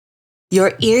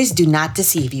Your ears do not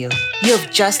deceive you. You have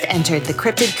just entered the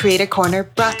Cryptid Creator Corner,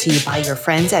 brought to you by your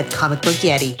friends at Comic Book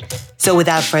Yeti. So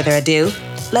without further ado,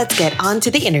 let's get on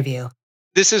to the interview.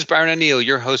 This is Byron O'Neill,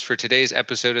 your host for today's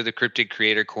episode of the Cryptid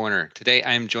Creator Corner. Today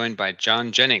I am joined by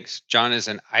John Jennings. John is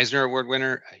an Eisner Award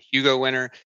winner, a Hugo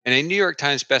winner, and a New York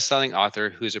Times bestselling author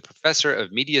who is a professor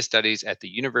of media studies at the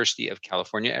University of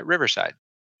California at Riverside.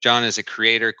 John is a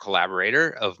creator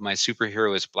collaborator of My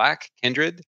Superhero is Black,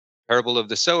 Kindred, Parable of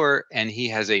the Sower, and he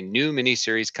has a new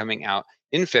miniseries coming out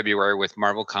in February with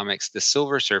Marvel Comics' The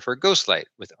Silver Surfer Ghostlight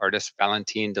with artist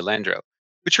Valentin Delandro,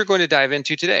 which we're going to dive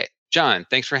into today. John,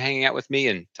 thanks for hanging out with me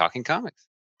and talking comics.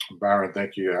 Byron,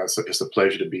 thank you. It's a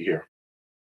pleasure to be here.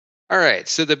 All right,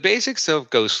 so the basics of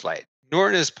Ghostlight.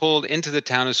 Norton is pulled into the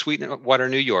town of Sweetwater,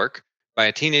 New York, by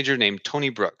a teenager named Tony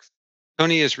Brooks.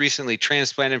 Tony is recently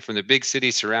transplanted from the big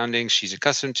city surroundings she's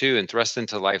accustomed to and thrust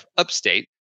into life upstate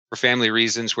for family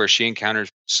reasons, where she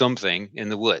encounters something in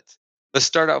the woods. Let's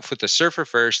start off with the surfer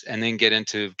first and then get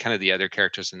into kind of the other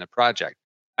characters in the project.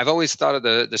 I've always thought of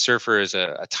the surfer as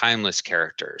a timeless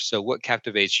character. So what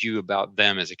captivates you about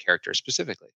them as a character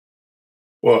specifically?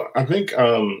 Well, I think,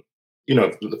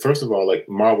 first of all, like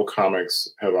Marvel Comics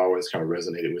have always kind of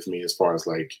resonated with me as far as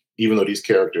like, even though these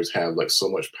characters have like so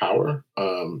much power,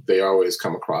 they always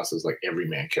come across as like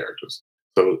everyman characters.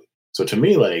 So to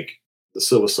me, like the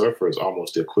Silver Surfer is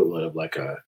almost the equivalent of like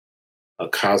a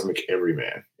cosmic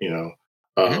everyman,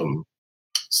 Mhm.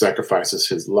 sacrifices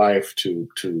his life to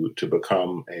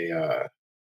become a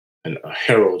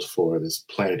herald for this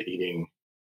planet-eating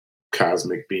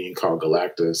cosmic being called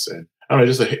Galactus, and I don't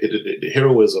know, just the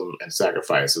heroism and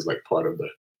sacrifice is like part of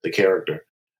the character.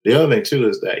 The other thing too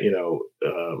is that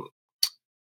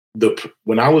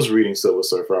when I was reading Silver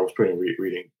Surfer, I was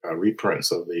reading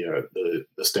reprints of the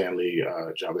Stanley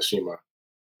Jabashima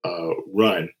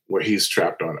run where he's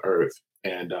trapped on Earth,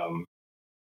 and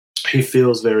he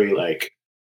feels very like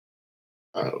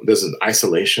there's an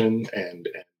isolation and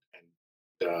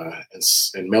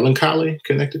melancholy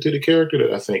connected to the character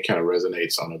that I think kind of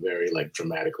resonates on a very like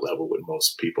dramatic level with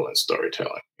most people in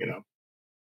storytelling.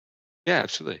 Yeah,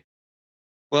 absolutely.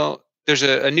 Well, there's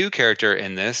a new character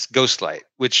in this, Ghostlight,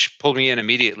 which pulled me in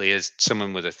immediately as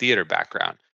someone with a theater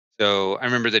background. So I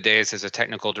remember the days as a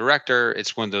technical director.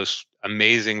 It's one of those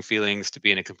amazing feelings to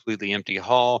be in a completely empty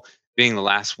hall, being the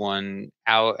last one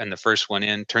out and the first one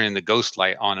in, turning the ghost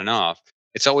light on and off.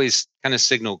 It's always kind of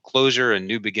signaled closure and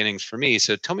new beginnings for me.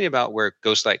 So tell me about where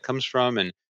Ghostlight comes from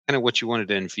and kind of what you wanted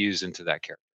to infuse into that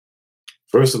character.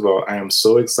 First of all, I am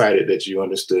so excited that you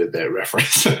understood that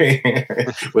reference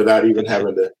without even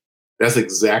having to. That's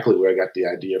exactly where I got the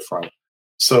idea from.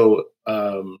 So,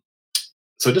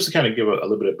 so just to kind of give a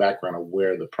little bit of background of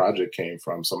where the project came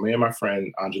from. So, me and my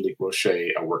friend Angelique Rocher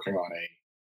are working on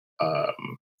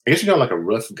I guess you got like a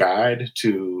rough guide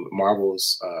to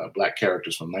Marvel's Black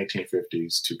characters from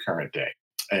 1950s to current day,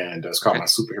 and it's called Okay. My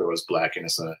Superhero is Black, and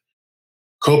it's a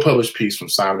co-published piece from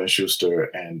Simon and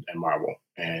Schuster and Marvel,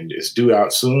 and it's due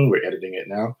out soon. We're editing it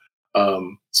now.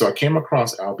 So I came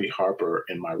across Albie Harper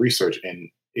in my research, and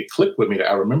it clicked with me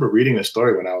that I remember reading the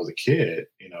story when I was a kid.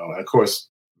 And of course,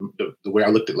 the way I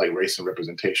looked at like race and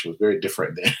representation was very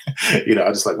different then. I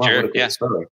just like, wow, what Sure. a Yeah. great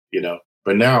story.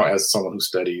 But now, as someone who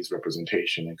studies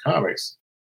representation in comics,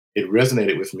 it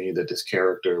resonated with me that this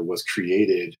character was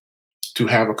created to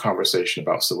have a conversation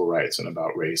about civil rights and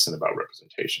about race and about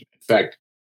representation. In fact,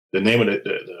 the name of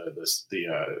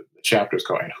the chapter is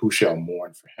called "And Who Shall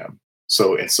Mourn for Him."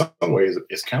 So in some ways,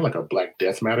 it's kind of like a Black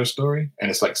Death Matter story,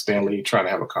 and it's like Stan Lee trying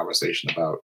to have a conversation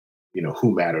about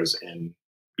who matters in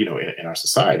our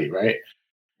society, right?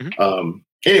 Mhm.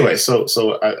 Anyway,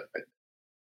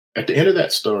 at the end of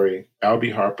that story,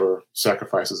 Albie Harper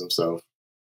sacrifices himself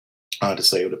to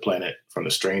save the planet from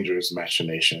the strangers'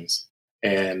 machinations,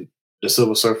 and the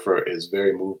Silver Surfer is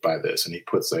very moved by this, and he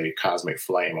puts a cosmic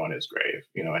flame on his grave,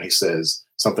 and he says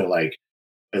something like,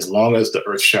 "As long as the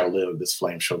earth shall live, this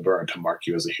flame shall burn to mark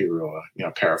you as a hero."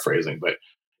 Paraphrasing, but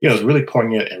it's really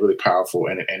poignant and really powerful.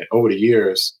 And over the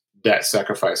years, that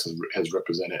sacrifice has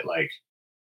represented like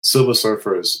Silver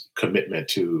Surfer's commitment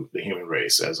to the human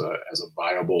race as a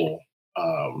viable,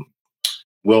 um,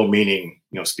 well-meaning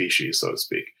species, so to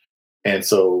speak. And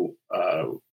so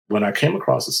when I came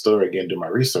across the story again, doing my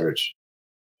research,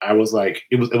 I was like,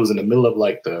 it was in the middle of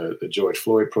like the George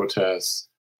Floyd protests.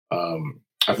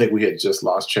 I think we had just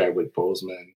lost Chadwick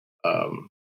Boseman,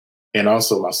 and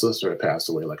also my sister had passed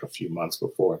away like a few months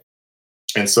before.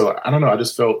 And so I don't know, I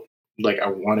just felt like I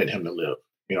wanted him to live.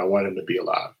 I wanted him to be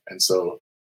alive. And so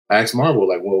I asked Marvel,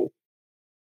 like, well,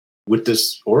 with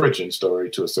this origin story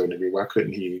to a certain degree, why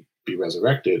couldn't he be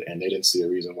resurrected? And they didn't see a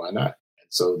reason why not. And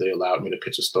So they allowed me to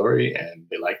pitch a story, and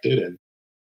they liked it. And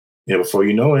before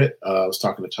you know it, I was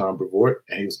talking to Tom Brevoort,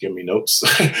 and he was giving me notes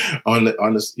on this,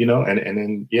 and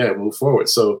then move forward.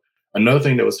 So another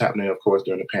thing that was happening, of course,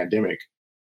 during the pandemic,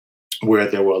 where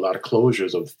there were a lot of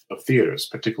closures of theaters,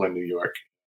 particularly in New York,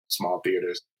 small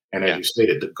theaters. And as Yeah. you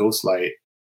stated, the Ghostlight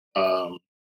um,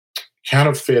 kind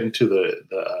of fit into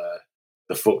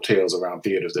the folk tales around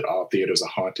theaters, that all theaters are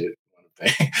haunted. One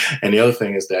thing, and the other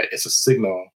thing is that it's a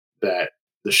signal that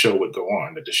the show would go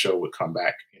on, that the show would come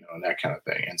back, and that kind of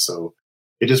thing. And so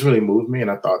it just really moved me, and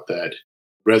I thought that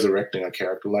resurrecting a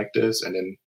character like this, and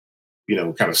then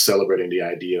kind of celebrating the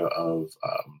idea of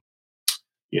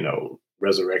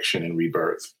resurrection and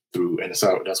rebirth through, and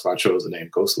so that's why I chose the name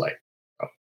Ghostlight. Oh,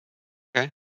 Okay.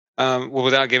 Well,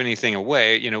 without giving anything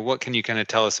away, what can you kind of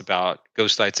tell us about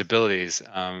Ghostlight's abilities?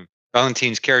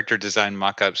 Valentine's character design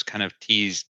mock-ups kind of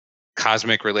teased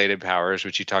cosmic related powers,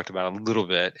 which you talked about a little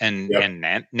bit, and yep. and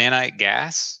nanite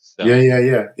gas. So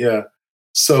Yeah.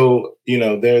 So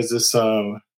there's this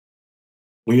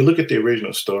when you look at the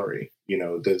original story,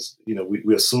 there's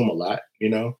we assume a lot,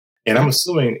 and Mhm. I'm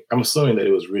assuming that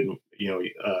it was written,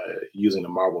 using the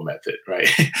Marvel method, right?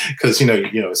 Because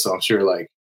so I'm sure like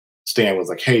Stan was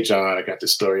like, "Hey, John, I got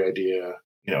this story idea.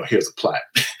 Here's a plot,"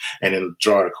 and then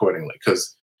draw it accordingly.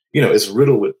 Because it's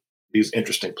riddled with these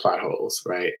interesting plot holes,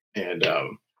 right? And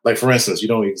like for instance, you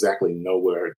don't exactly know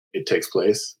where it takes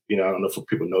place. I don't know if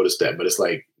people noticed that, but it's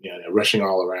like they're rushing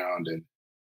all around, and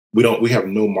we have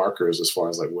no markers as far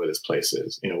as like where this place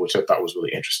is. Which I thought was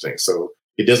really interesting. So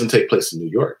it doesn't take place in New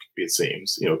York. It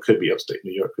seems. It could be upstate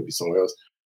New York, could be somewhere else.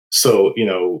 So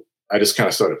I just kind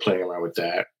of started playing around with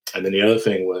that. And then the other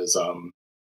thing was,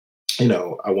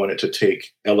 I wanted to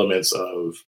take elements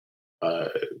of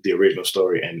the original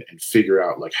story and figure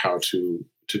out like how to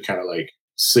kind of like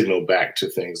signal back to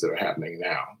things that are happening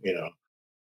now.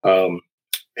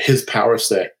 His power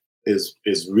set is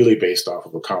really based off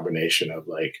of a combination of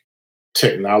like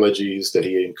technologies that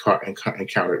he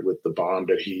encountered with the bomb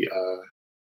that he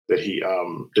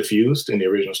diffused in the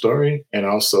original story, and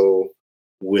also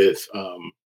with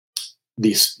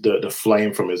the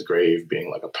flame from his grave being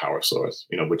like a power source,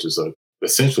 which is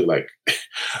essentially like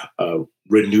a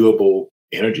renewable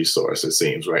energy source. It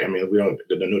seems, right. I mean, we don't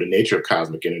know the nature of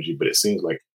cosmic energy, but it seems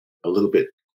like a little bit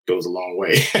goes a long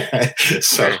way.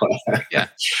 so, Right. Yeah.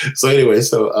 so anyway,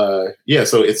 so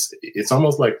it's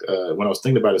almost like when I was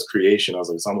thinking about his creation, I was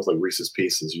like, it's almost like Reese's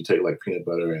Pieces. You take like peanut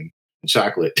butter and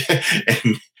chocolate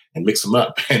and mix them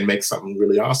up and make something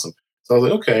really awesome. So I was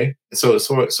like, okay.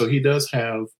 So he does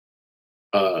have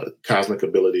cosmic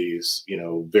abilities,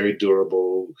 very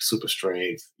durable, super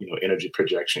strength, energy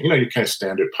projection, your kind of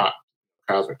standard pop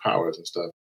cosmic powers and stuff.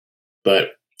 But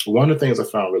one of the things I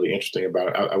found really interesting about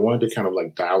it, I wanted to kind of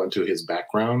like dial into his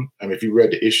background. I mean, if you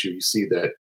read the issue, you see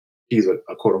that he's a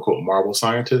quote unquote Marvel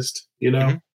scientist,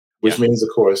 Hmm. which Yeah. means, of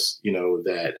course,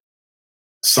 that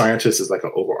scientist is like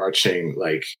an overarching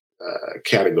like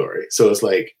category. So it's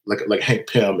like Hank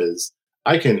Pym is.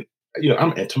 I can,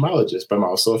 I'm an entomologist, but I'm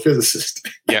also a physicist.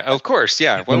 Yeah. Of course.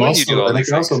 Yeah. Why I'm wouldn't you do also, all and I these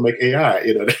can also things? make AI.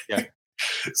 Yeah.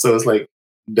 So it's like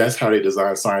that's how they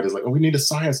design scientists. Like, oh, we need a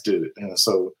science dude, and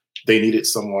so they needed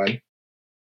someone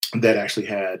that actually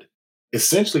had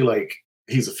essentially like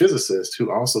he's a physicist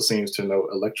who also seems to know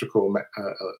electrical,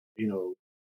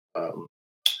 um,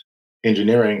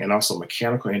 engineering and also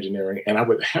mechanical engineering, and I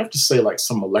would have to say like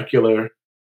some molecular.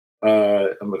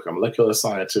 I'm a molecular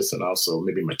scientist and also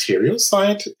maybe material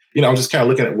scientist. I'm just kind of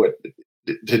looking at what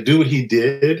to do what he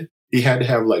did. He had to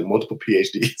have like multiple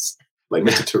PhDs, like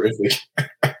Mr. Terrific.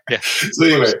 Yeah. So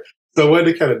Of anyway, course. so I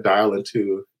wanted to kind of dial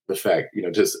into the fact,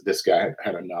 just this guy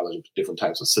had a knowledge of different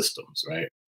types of systems, right?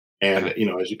 Uh-huh.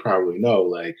 And as you probably know,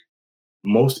 like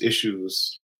most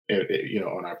issues,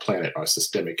 on our planet are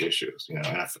systemic issues. And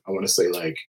I want to say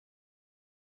like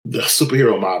the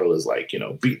superhero model is like,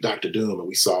 beat Dr. Doom and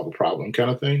we solve a problem kind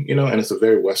of thing, and it's a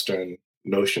very Western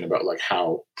notion about like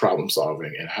how problem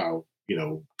solving and how,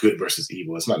 good versus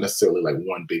evil. It's not necessarily like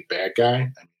one big bad guy,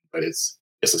 but it's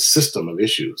a system of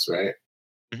issues, right?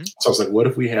 Hmm. So I was like, what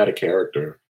if we had a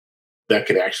character that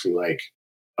could actually like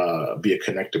be a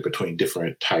connector between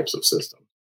different types of systems?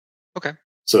 Okay.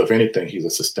 So if anything, he's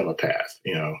a systemopath,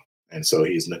 and so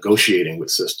he's negotiating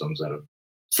with systems at a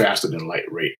faster than light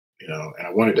rate, And I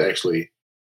wanted to actually,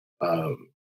 I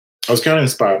was kind of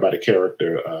inspired by the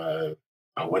character.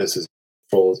 What is his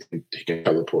fold? He can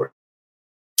teleport.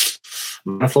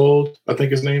 Manifold, I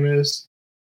think his name is.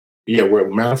 Yeah, where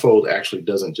Manifold actually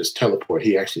doesn't just teleport;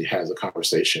 he actually has a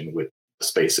conversation with the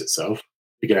space itself.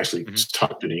 He can actually Hmm. just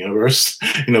talk to the universe,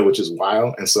 which is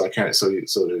wild. And so I kind of so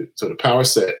the power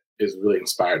set is really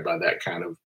inspired by that kind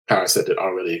of power set that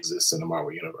already exists in the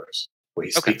Marvel universe, where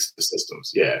he Okay. speaks to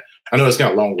systems. Yeah, I know it's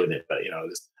kind of long winded, but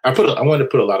I wanted to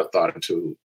put a lot of thought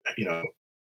into you know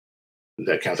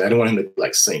that kind of thing. I didn't want him to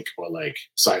like sync or like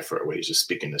cipher where he's just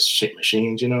speaking to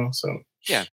machines, So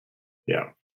Yeah. yeah,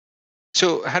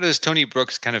 So how does Tony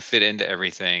Brooks kind of fit into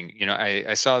everything?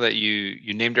 I saw that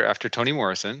you named her after Toni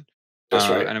Morrison, that's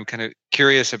right. and I'm kind of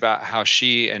curious about how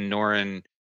she and Norrin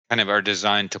kind of are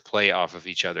designed to play off of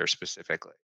each other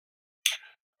specifically.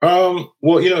 Well,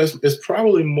 it's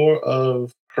probably more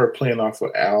of her playing off of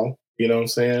Al. You know what I'm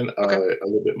saying? Okay. A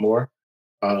little bit more.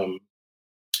 Um,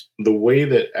 the way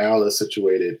that Al is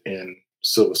situated in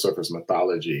Silver Surfer's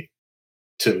mythology,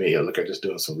 to me, look, I just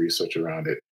doing some research around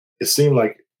it. It seemed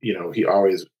like he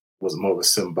always was more of a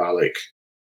symbolic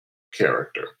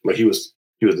character. Like he was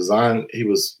designed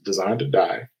to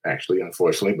die, actually,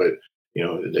 unfortunately, but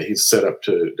that he's set up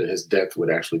that his death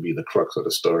would actually be the crux of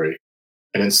the story.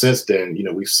 And then since then,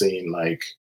 we've seen like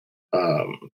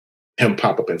um, him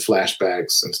pop up in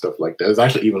flashbacks and stuff like that. There's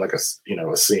actually even like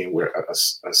a scene where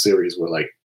a series where like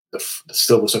the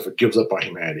Silver Surfer gives up on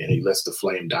humanity and he lets the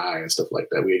flame die and stuff like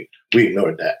that. We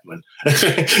ignored that one,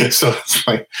 so it's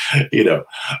like you know,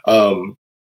 um,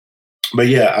 but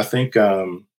yeah, I think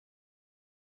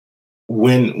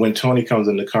when Tony comes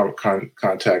into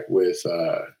contact with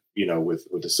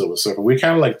with the Silver Surfer, we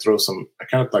kind of like I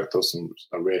kind of like throw some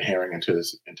a red herring into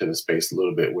the space a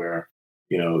little bit where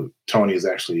Tony is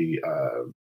actually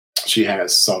she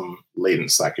has some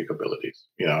latent psychic abilities,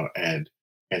 and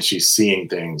she's seeing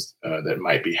things that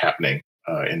might be happening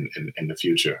in the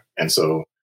future, and so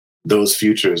those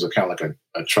futures are kind of like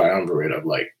a triumvirate of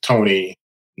like Tony,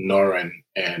 Norrin,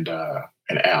 and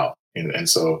Al, and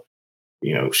so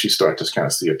she started to kind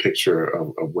of see a picture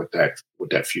of what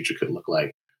that future could look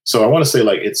like. So I want to say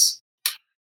like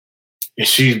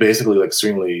she's basically like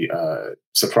extremely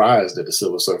surprised that the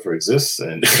Silver Surfer exists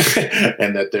and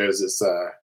and that there's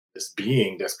this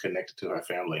being that's connected to her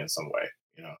family in some way.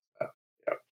 Yeah.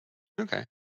 Okay.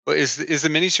 Well, is the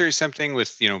miniseries something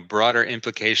with broader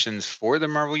implications for the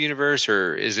Marvel universe,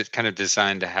 or is it kind of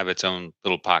designed to have its own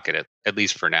little pocket at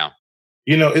least for now?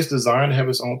 It's designed to have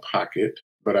its own pocket,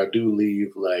 but I do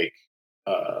leave like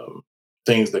um,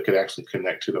 things that could actually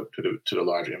connect to the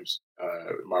larger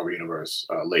Marvel universe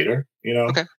later.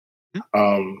 Okay.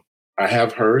 Hmm. I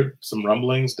have heard some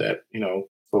rumblings that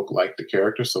folk like the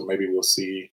character, so maybe we'll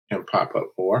see him pop up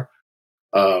more.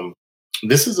 Um,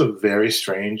 this is a very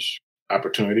strange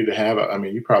opportunity to have. I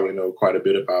mean, you probably know quite a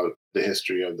bit about the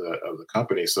history of the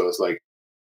company, so it's like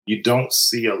you don't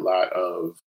see a lot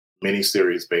of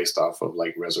miniseries based off of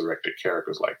like resurrected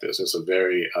characters like this. It's a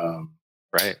very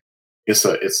Right. it's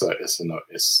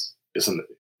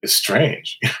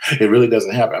strange. It really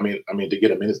doesn't happen. I mean, to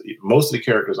get a minute, most of the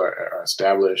characters are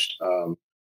established.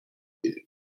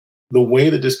 The way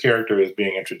that this character is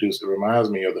being introduced, it reminds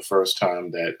me of the first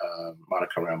time that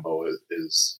Monica Rambeau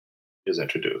is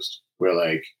introduced, where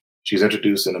like she's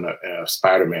introduced in a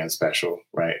Spider-Man special,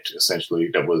 right? Essentially,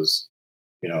 that was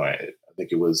I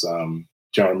think it was John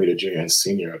Romita Jr. and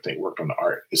Sr. I think worked on the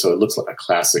art, so it looks like a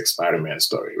classic Spider-Man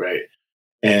story, right?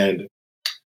 And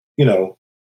you know,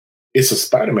 it's a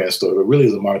Spider-Man story, but really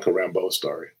is a Monica Rambeau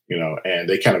story, and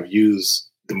they kind of use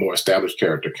the more established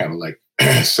character, kind of like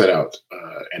set out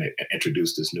and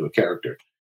introduce this newer character.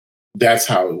 That's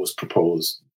how it was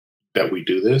proposed that we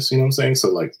do this. You know what I'm saying?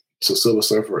 So Silver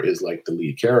Surfer is like the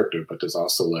lead character, but there's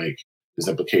also like there's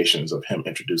implications of him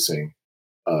introducing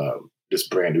this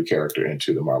brand new character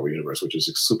into the Marvel universe, which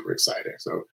is super exciting.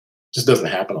 So it just doesn't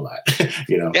happen a lot,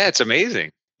 Yeah, it's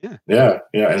amazing. Yeah. Yeah,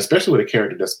 and especially with a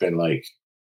character that's been like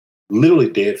literally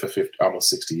dead for 50, almost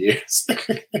 60 years.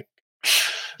 So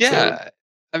Yeah.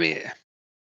 I mean,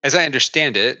 as I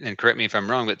understand it, and correct me if I'm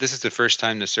wrong, but this is the first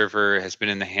time the server has been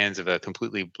in the hands of a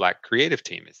completely black creative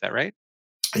team. Is that right?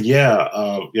 yeah,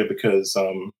 because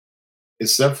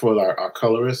except for our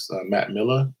colorist Matt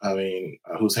Miller, I mean,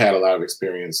 who's had a lot of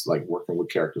experience like working with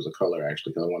characters of color.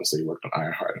 Actually, because I want to say he worked on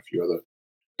Ironheart and a few other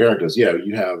characters. Yeah,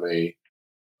 you have a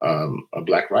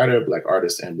black writer, black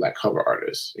artist, and black cover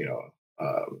artist.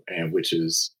 And which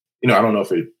is I don't know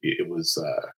if it was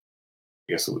I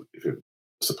guess if it was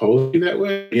supposed to be that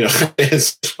way.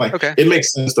 It's like Okay. it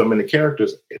makes sense though. I mean, the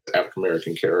character's African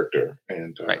American character,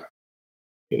 and Right.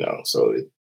 so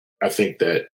I think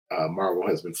that Marvel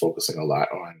has been focusing a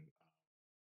lot on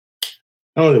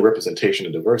not only representation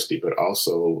and diversity, but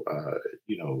also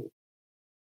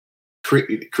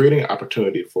creating an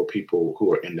opportunity for people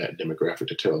who are in that demographic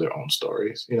to tell their own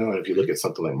stories. And if you look Mhm. at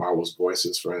something like Marvel's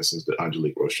Voices, for instance, that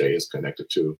Angelique Roche is connected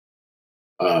to,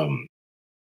 um,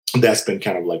 that's been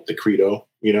kind of like the credo.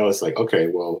 It's like, okay,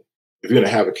 well, if you're going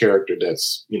to have a character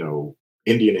that's,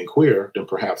 Indian and queer, then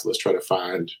perhaps let's try to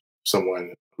find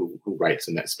someone who writes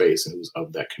in that space and who's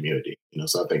of that community.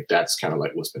 So I think that's kind of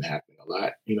like what's been happening a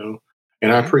lot.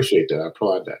 And I Hmm. appreciate that. I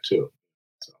applaud that too.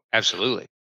 So Absolutely.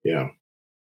 yeah,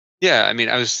 Yeah, I mean,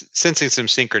 I was sensing some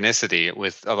synchronicity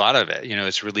with a lot of it.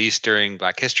 It's released during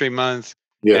Black History Month.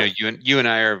 yeah, You and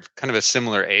I are kind of a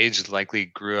similar age, likely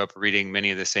grew up reading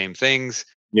many of the same things.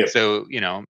 yep, So,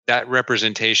 that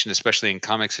representation, especially in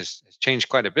comics, has changed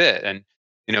quite a bit. And,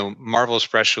 Marvel's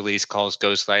press release calls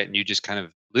Ghostlight, and you just kind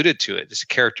of alluded to it. It's a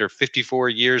character 54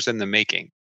 years in the making.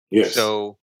 yes.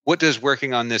 So, what does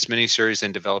working on this miniseries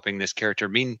and developing this character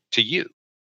mean to you?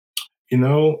 You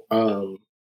know, um,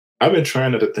 I've been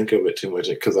trying not to think of it too much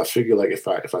because I figure like if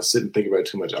I sit and think about it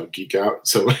too much, I'll geek out.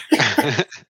 So,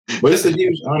 but it's a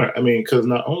huge honor. I mean, because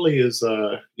not only is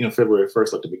February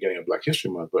 1st like the beginning of Black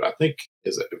History Month, but I think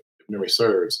if memory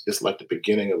serves, it's like the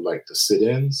beginning of like the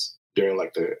sit-ins during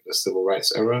like the civil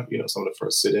rights era. Some of the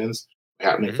first sit-ins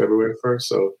happening Mhm. February 1st.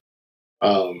 So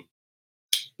um,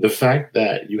 the fact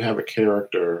that you have a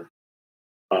character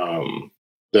um,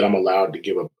 that I'm allowed to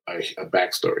give a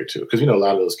backstory to. Because a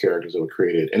lot of those characters that were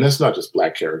created, and that's not just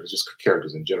black characters, just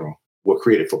characters in general, were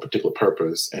created for a particular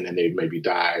purpose, and then they maybe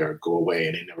die or go away,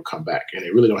 and they never come back, and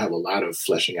they really don't have a lot of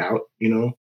fleshing out.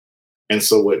 And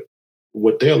so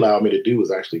what they allowed me to do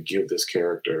was actually give this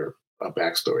character a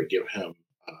backstory, give him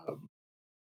um,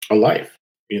 a life.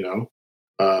 You know,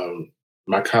 um,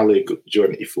 my colleague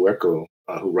Jordan Ifueko,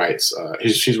 who writes,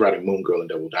 she's writing Moon Girl and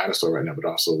Devil Dinosaur right now, but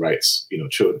also writes,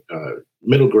 children,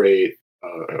 middle grade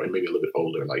or maybe a little bit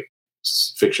older, like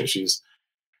fiction. She's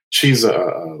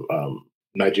a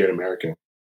Nigerian American,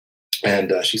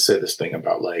 and she said this thing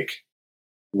about like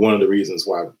one of the reasons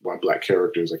why black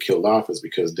characters are killed off is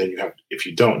because then if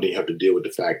you don't, then you have to deal with the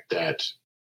fact that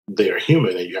they are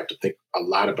human and you have to think a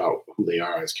lot about who they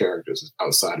are as characters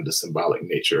outside of the symbolic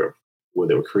nature of what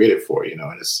they were created for. And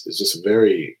it's just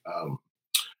very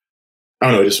I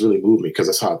don't know, it just really moved me because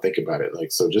that's how I think about it.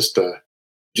 Like, so just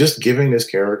giving this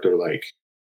character like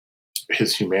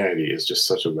his humanity is just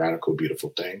such a radical,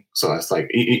 beautiful thing. So it's like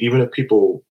even if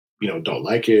people don't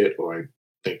like it or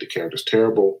think the character's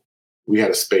terrible, we had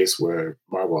a space where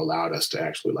Marvel allowed us to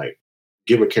actually like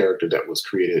give a character that was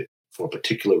created for a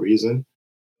particular reason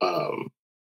um,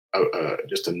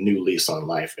 just a new lease on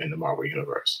life in the Marvel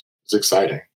universe. It's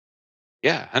exciting.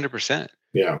 Yeah, 100%.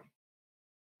 Yeah,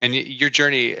 And your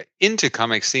journey into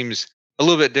comics seems a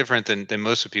little bit different than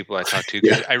most of the people I talk to,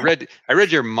 because yeah, I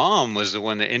read your mom was the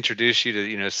one that introduced you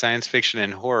to science fiction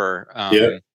and horror.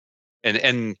 yeah.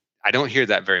 And I don't hear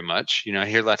that very much. I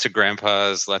hear lots of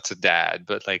grandpas, lots of dad,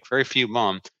 but like very few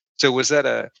mom. So was that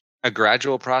a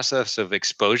gradual process of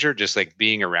exposure, just like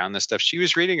being around the stuff she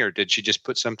was reading, or did she just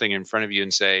put something in front of you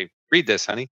and say, "Read this,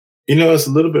 honey"? It's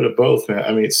a little bit of both, man.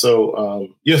 I mean, so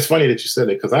it's funny that you said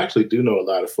it because I actually do know a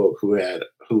lot of folk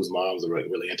whose moms are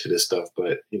really into this stuff,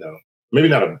 but maybe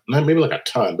not maybe like a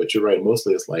ton, but you're right.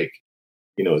 Mostly it's like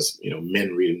it's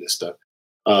men reading this stuff.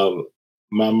 Um,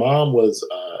 my mom was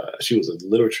she was a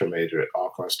literature major at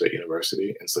Alcorn State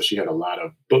University, and so she had a lot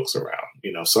of books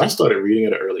around. So I started reading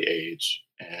at an early age,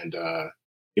 and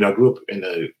I grew up in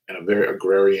a very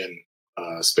agrarian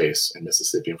space in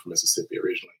Mississippi. I'm from Mississippi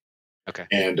originally, Okay.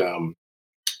 and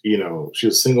she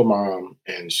was a single mom,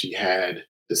 and she had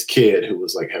this kid who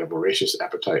was like had a voracious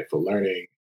appetite for learning.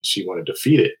 She wanted to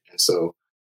feed it, and so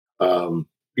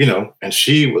and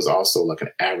she was also like an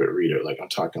avid reader. Like I'm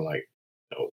talking like,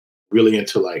 really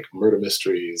into like murder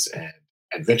mysteries and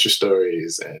adventure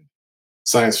stories and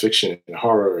science fiction and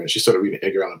horror. And she started reading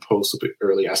Edgar Allan Poe super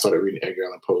early. I started reading Edgar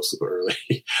Allan Poe super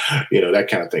early, that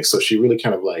kind of thing. So she really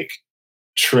kind of like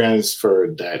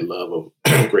transferred that love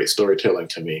of great storytelling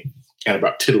to me and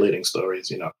about titillating stories.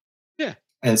 Yeah.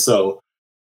 And so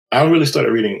I really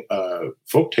started reading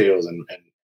folk tales and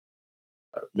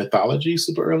mythology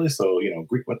super early. So,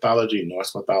 Greek mythology,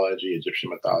 Norse mythology, Egyptian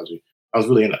mythology. I was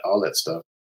really into all that stuff.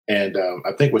 And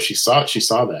I think what she saw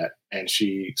that and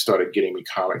she started getting me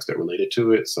comics that related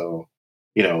to it. So,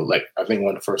 like I think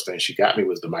one of the first things she got me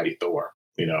was the Mighty Thor.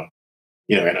 And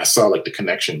I saw like the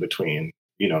connection between,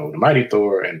 the Mighty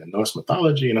Thor and the Norse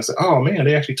mythology. And I said, oh man,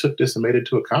 they actually took this and made it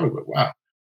to a comic book. Wow.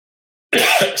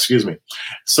 Excuse me.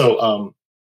 So,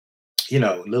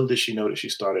 little did she know that she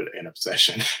started an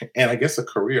obsession and I guess a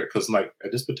career. Cause like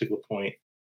at this particular point,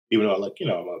 even though I'm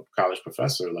a college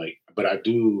professor, like, but I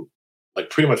do like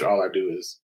pretty much all I do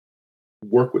is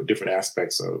work with different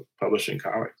aspects of publishing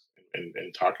comics and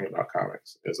talking about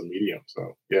comics as a medium.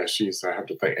 So yeah, I have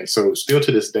to think. And so still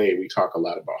to this day, we talk a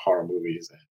lot about horror movies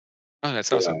Oh, that's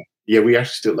But, awesome. yeah, we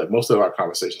actually still like most of our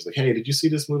conversations, like, "Hey, did you see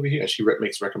this movie here?" And she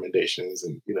makes recommendations,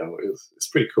 and it's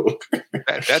pretty cool.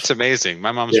 That's amazing.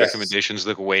 My mom's Yes, recommendations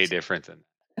look way different than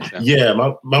that. So, yeah.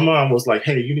 My mom was like,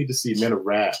 "Hey, you need to see Men of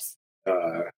Wrath."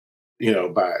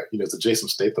 By it's a Jason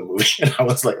Statham movie, and I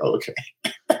was like, oh, "Okay."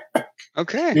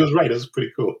 okay. He was right. It was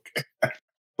pretty cool.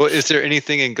 Well, is there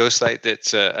anything in Ghostlight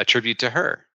that's a tribute to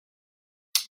her?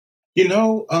 You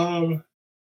know,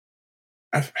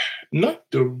 I've, not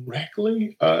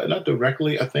directly.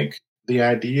 I think the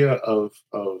idea of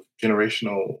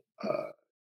generational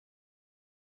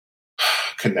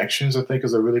connections, I think,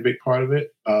 is a really big part of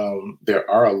it. There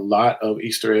are a lot of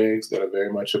Easter eggs that are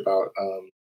very much about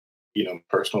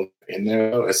personal in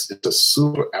there. It's a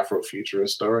super Afrofuturist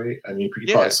story. I mean, you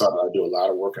probably Yeah. saw that I do a lot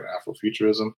of work in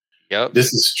Afrofuturism. Yep.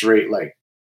 This is straight like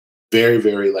very,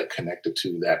 very like connected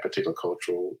to that particular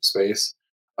cultural space.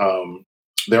 Um,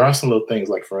 there are some little things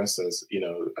like, for instance,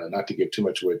 not to give too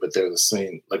much away, but there's a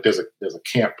scene like there's a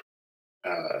camp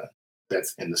uh,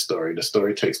 that's in the story. The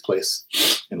story takes place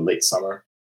in late summer,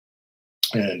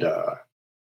 and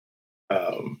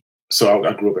um, so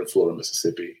I grew up in Florida,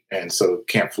 Mississippi, and so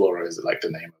Camp Flora is like the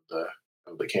name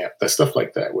of the camp. That stuff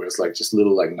like that, where it's like just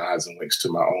little like nods and winks to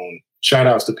my own shout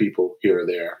outs to people here or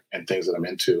there and things that I'm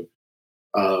into.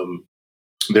 Um,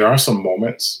 there are some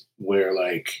moments where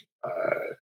like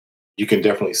you can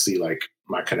definitely see like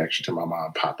my connection to my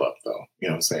mom pop up though. You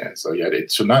know what I'm saying? So yeah,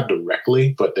 so not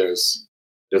directly, but there's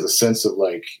a sense of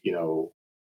like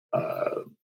uh,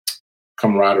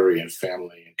 camaraderie and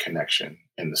family and connection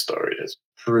in the story that's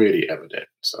pretty evident.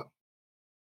 So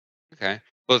Okay.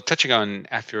 Well, touching on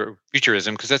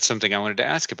Afrofuturism, because that's something I wanted to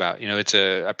ask about. It's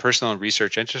a personal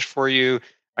research interest for you.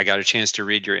 I got a chance to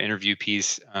read your interview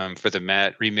piece for the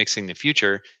Met, Remixing the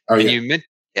Future, oh and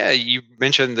yeah. you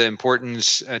mentioned the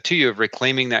importance to you of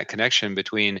reclaiming that connection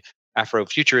between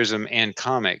Afrofuturism and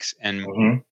comics, and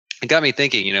Hmm. it got me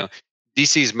thinking.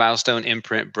 DC's milestone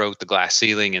imprint broke the glass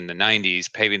ceiling in the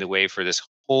 '90s, paving the way for this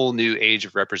whole new age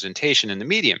of representation in the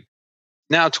medium.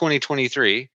 Now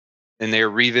 2023, and they're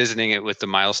revisiting it with the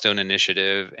Milestone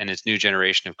Initiative and its new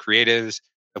generation of creatives.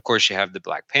 Of course, you have the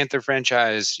Black Panther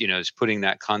franchise, is putting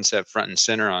that concept front and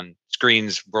center on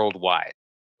screens worldwide.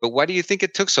 But why do you think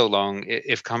it took so long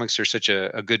if comics are such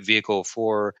a good vehicle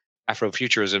for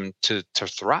Afrofuturism to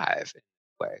thrive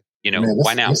in a way? Man,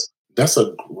 Why now? that's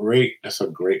a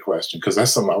great question because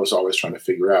that's something I was always trying to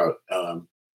figure out.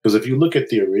 Because if you look at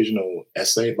the original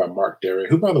essay by Mark Derry,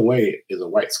 who by the way is a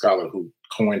white scholar who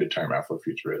coined the term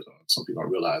Afrofuturism, some people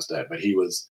don't realize that, but he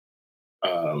was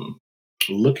um,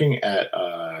 looking at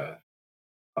uh,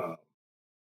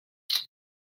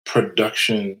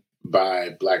 production by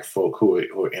Black folk who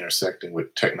are intersecting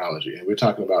with technology, and we're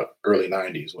talking about early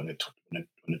 '90s when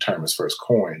the term was first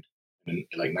coined in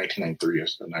like 1993 or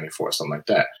 94, something like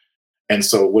that. And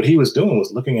so what he was doing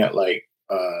was looking at like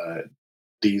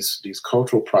these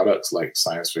cultural products like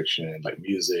science fiction, like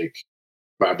music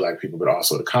by Black people, but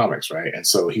also the comics, right? And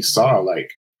so he saw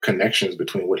like connections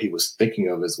between what he was thinking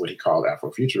of as what he called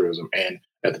Afrofuturism, and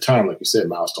at the time, like you said,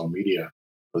 Milestone Media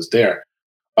was there.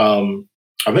 Um,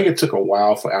 I think it took a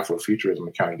while for Afrofuturism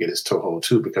to kind of get its toehold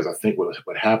too, because I think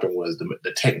what happened was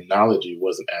the technology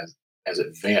wasn't as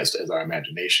advanced as our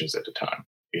imaginations at the time.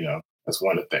 That's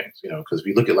one of the things. Because if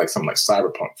you look at like something like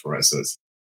cyberpunk, for instance,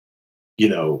 you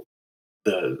know,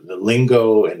 the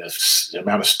lingo and the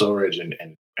amount of storage and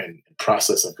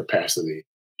processing capacity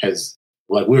has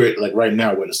like we're like right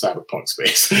now we're in the cyberpunk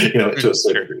space, to a certain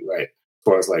Sure. degree, right? As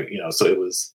far as like so it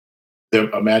was their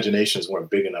imaginations weren't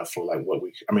big enough for like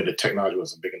I mean, the technology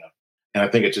wasn't big enough. And I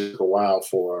think it took a while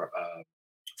for,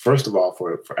 first of all,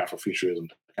 for Afrofuturism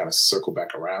to kind of circle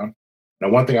back around. Now,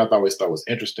 one thing I've always thought was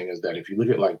interesting is that if you look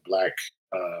at like Black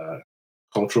uh,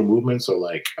 cultural movements or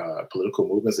like political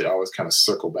movements, they always kind of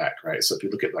circle back, right? So if you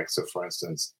look at like, so for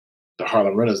instance, the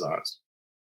Harlem Renaissance,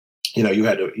 you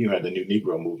had the New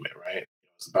Negro movement, right?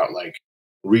 It's about like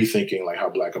rethinking like how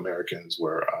Black Americans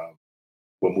were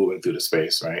moving through the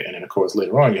space, right? And then, of course,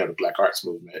 later on, you have the Black Arts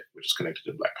Movement, which is connected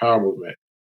to the Black Power Movement.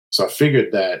 So I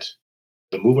figured that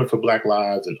the movement for Black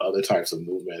lives and other types of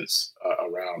movements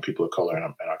around people of color in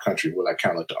our country were like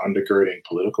kind of like the undergirding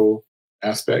political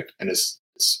aspect, and this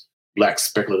Black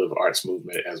speculative arts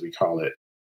movement, as we call it,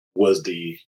 was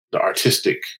the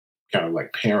artistic kind of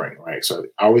like pairing, right? So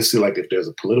I always see like if there's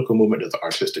a political movement, there's an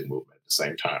artistic movement at the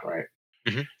same time, right?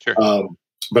 Sure.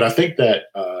 But I think that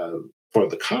for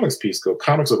the comics piece, go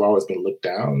comics have always been looked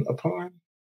down upon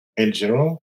in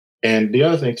general. And the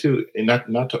other thing too, and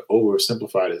not to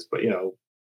oversimplify this, but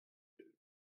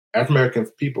African American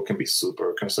people can be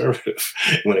super conservative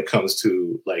when it comes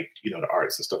to like the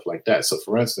arts and stuff like that. So,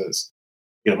 for instance,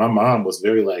 my mom was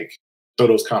very like, throw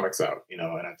those comics out, and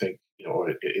I think, or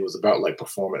it was about like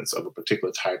performance of a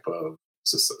particular type of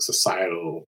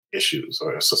societal issues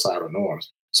or societal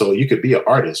norms. So you could be an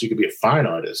artist, you could be a fine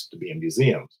artist to be in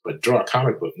museums, but draw a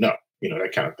comic book, no,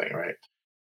 that kind of thing, right?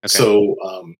 Okay. So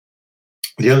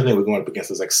the other thing we're going up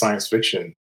against is like science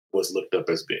fiction was looked at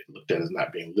as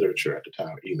not being literature at the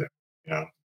time either. You know,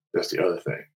 that's the other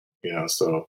thing.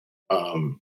 So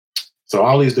um, so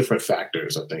all these different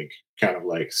factors, I think, kind of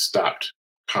like stopped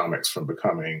comics from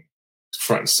becoming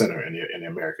front and center in the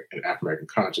American in African American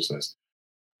consciousness.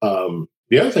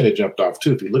 The other thing that jumped off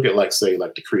too, if you look at like say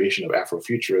like the creation of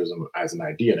Afrofuturism as an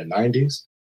idea in the '90s,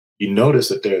 you notice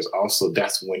that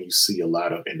that's when you see a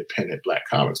lot of independent Black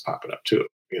comics popping up too.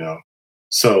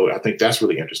 So I think that's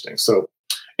really interesting. So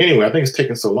anyway, I think it's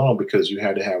taken so long because you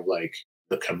had to have like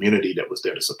the community that was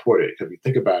there to support it. Because if you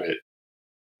think about it,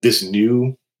 this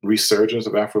new resurgence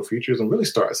of Afrofuturism really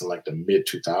starts in like the mid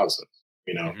 2000s.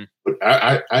 Hmm. But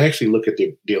I actually look at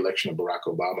the election of Barack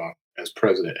Obama as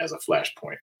president as a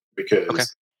flashpoint Okay.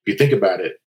 because if you think about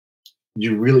it,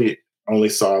 you really only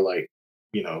saw like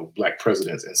Black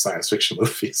presidents in science fiction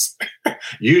movies,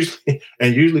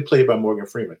 usually played by Morgan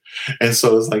Freeman, and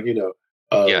so it's like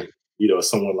Yeah.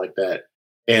 someone like that.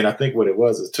 And I think what it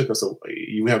was is it took us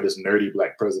you have this nerdy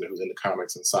Black president who's into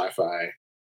comics and sci-fi,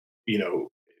 you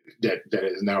know, that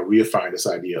is now reifying this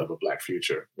idea of a Black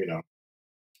future.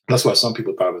 That's why some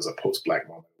people thought it was a post-Black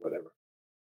moment, or whatever,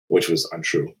 which was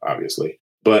untrue, obviously.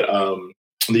 But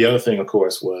the other thing, of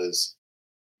course, was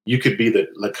you could be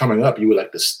like coming up, you were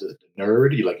like the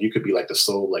nerd. You could be like the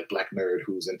sole like Black nerd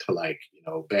who's into like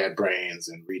Bad Brains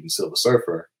and reading Silver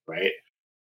Surfer, right?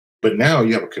 But now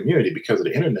you have a community because of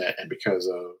the internet and because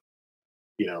of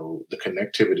the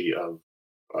connectivity of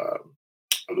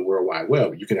the World Wide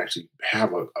Web. You can actually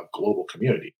have a global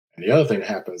community. And the other thing that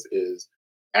happens is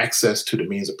access to the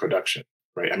means of production,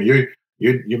 right? I mean,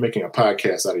 you're making a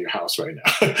podcast out of your house right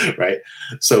now, right?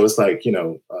 So it's like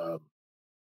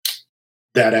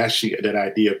that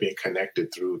idea of being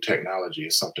connected through technology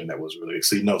is something that was really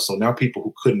so now people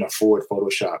who couldn't afford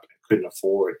Photoshop, couldn't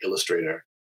afford Illustrator,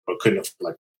 or couldn't afford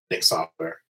like think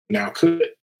software now you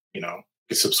know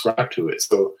could subscribe to it.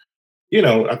 So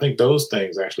I think those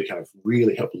things actually kind of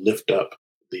really help lift up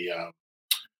the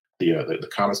the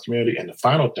comics community. And the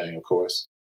final thing, of course,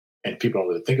 and people don't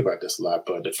really think about this a lot,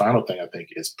 but the final thing I think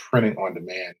is printing on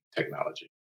demand technology.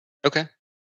 Okay.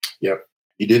 Yep.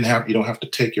 You don't have to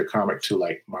take your comic to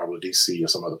like Marvel, DC, or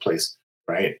some other place,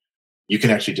 right? You can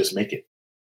actually just make it.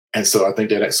 And so I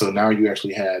think so now you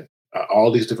actually had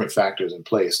all these different factors in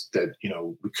place that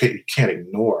you can't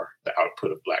ignore the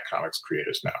output of Black comics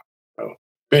creators now. So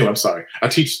anyway, I'm sorry. I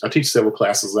teach several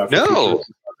classes left for future. No.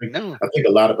 No. I think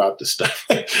a lot about this stuff.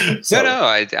 So, No.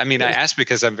 I mean, I yeah. asked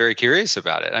because I'm very curious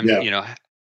about it. Yeah.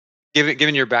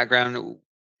 Given your background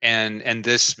and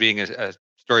this being a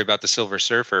story about the Silver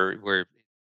Surfer, where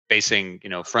facing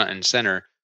front and center,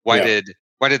 why Yeah.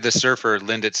 did the surfer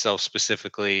lend itself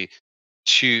specifically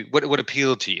to what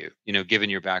appealed to you, given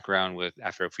your background with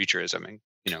Afrofuturism? And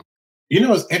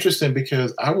It's interesting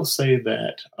because I will say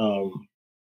that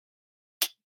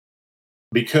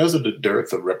because of the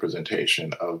dearth of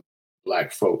representation of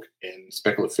Black folk in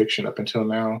speculative fiction up until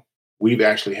now, we've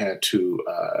actually had to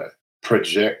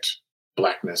project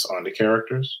Blackness on the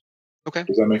characters. okay.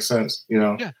 Does that make sense?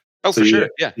 Yeah. Oh, So for sure.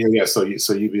 Yeah. yeah. So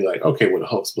you'd be like, okay, well, the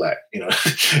Hulk's Black,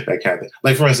 that kind of thing.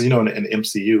 Like for instance, in the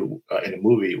MCU in the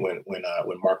movie when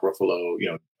Mark Ruffalo,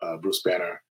 Bruce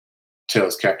Banner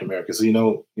tells Captain America, so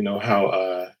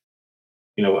how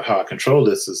I control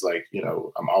this is like,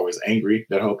 I'm always angry.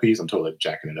 That whole piece, I'm totally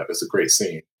jacking it up. It's a great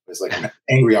scene. It's like I'm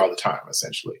angry all the time,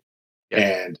 essentially.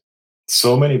 Yeah. And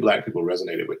so many Black people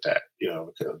resonated with that,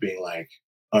 because of being like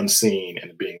unseen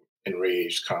and being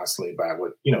enraged constantly by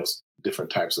what,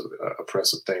 different types of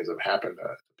oppressive things have happened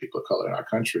to people of color in our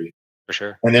country. For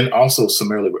sure. And then also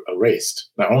summarily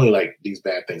erased. Not only like these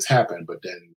bad things happen, but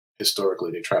then historically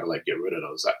they try to like get rid of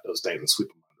those things and sweep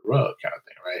them under the rug, kind of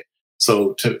thing, right?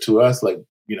 So to us, like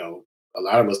a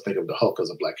lot of us think of the Hulk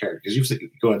as a Black character because you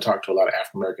go and talk to a lot of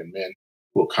African American men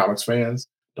who are comics fans.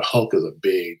 The Hulk is a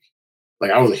big,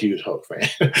 like I was a huge Hulk fan,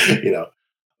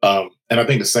 and I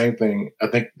think the same thing. I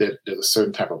think that there's a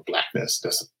certain type of Blackness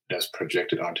that's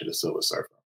projected onto the Silver Surfer.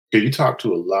 Because you talk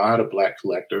to a lot of Black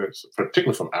collectors,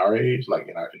 particularly from our age, like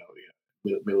in our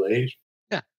middle age.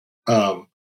 Yeah.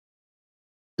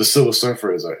 The Silver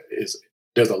Surfer is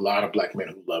there's a lot of Black men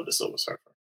who love the Silver Surfer.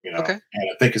 Okay. And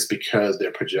I think it's because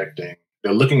they're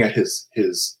looking at his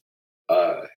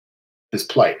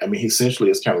plight. I mean, he essentially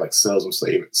is kind of like sells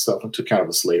himself into kind of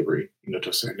a slavery, to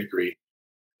a certain degree.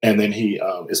 And then he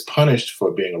is punished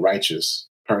for being righteous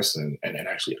person and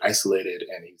actually isolated,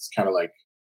 and he's kind of like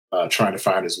trying to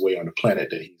find his way on the planet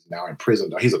that he's now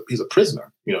imprisoned. He's a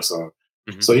prisoner,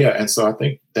 Hmm. So yeah, and so I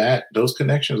think that those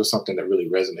connections are something that really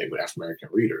resonate with African American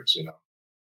readers. Okay.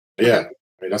 Yeah,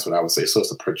 I mean that's what I would say. So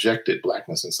it's a projected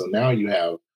blackness, and so now you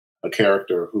have a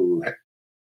character who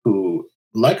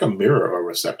like a mirror or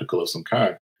receptacle of some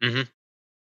kind Hmm.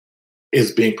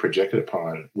 is being projected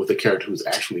upon with a character who's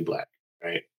actually black,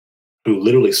 right? Who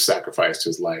literally sacrificed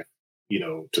his life,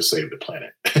 to save the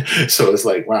planet. So it's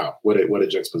like, wow, what a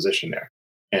juxtaposition there.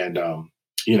 And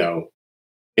you know,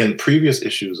 in previous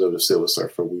issues of the Silver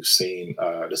Surfer, we've seen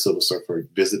the Silver Surfer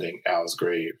visiting Al's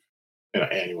grave in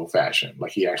an annual fashion.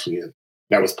 Like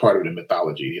that was part of the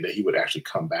mythology that he would actually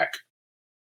come back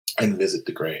and visit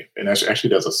the grave. And actually,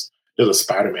 there's a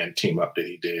Spider-Man team up that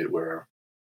he did where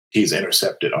he's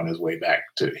intercepted on his way back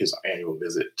to his annual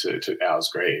visit to Al's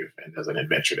grave, and there's an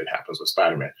adventure that happens with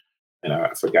Spider-Man. And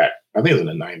I forgot, I think it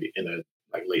was in the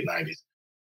like late '90s.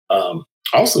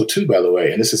 Also, too, by the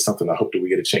way, and this is something I hope that we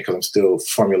get a chance because I'm still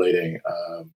formulating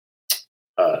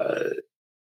uh,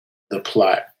 the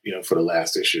plot, for the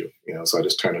last issue. So I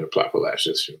just turned in the plot for the last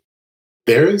issue.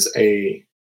 There is a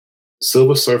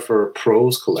Silver Surfer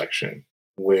prose collection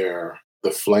where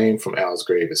the flame from Al's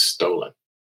grave is stolen,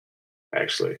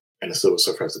 actually, and the Silver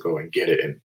Surfer has to go and get it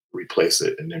and replace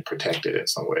it and then protect it in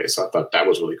some way. So I thought that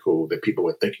was really cool that people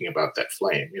were thinking about that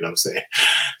flame. You know what I'm saying?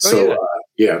 Oh So yeah.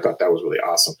 yeah, I thought that was really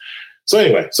awesome. So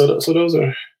anyway, so those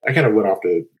are. I kind of went off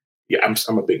the. Yeah,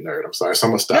 I'm a big nerd. I'm sorry, so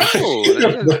I'm gonna stop.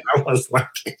 No, I was like,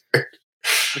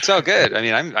 it's all good. I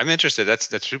mean, I'm interested. That's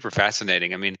super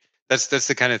fascinating. I mean, that's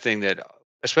the kind of thing that,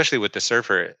 especially with the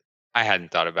surfer, I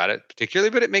hadn't thought about it particularly,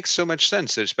 but it makes so much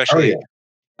sense. oh Especially, yeah,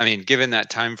 I mean, given that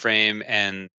time frame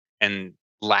and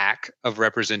lack of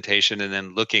representation, and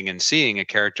then looking and seeing a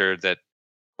character that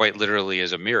quite literally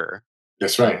is a mirror.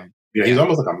 that's right. Yeah, he's Yeah.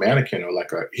 almost like a mannequin or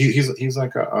like he's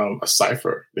like a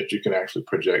cipher that you can actually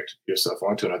project yourself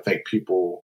onto. And I think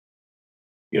people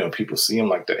see him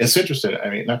like that. It's interesting. I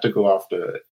mean, not to go off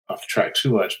the track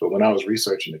too much, but when I was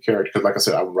researching the character, because like I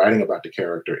said, I'm writing about the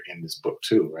character in this book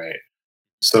too, right?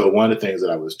 So one of the things that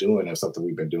I was doing, and something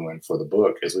we've been doing for the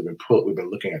book, is we've been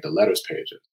looking at the letters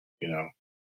pages, you know,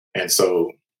 and so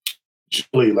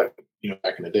Julie, like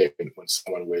back in the day,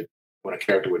 when a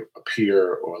character would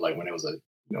appear, or like when there was a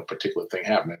particular thing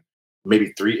happening,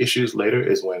 maybe 3 issues later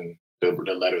is when the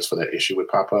letters for that issue would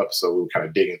pop up. So we were kind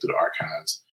of digging through the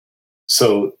archives.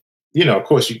 So of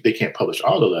course, they can't publish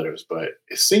all the letters, but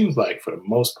it seems like for the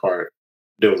most part,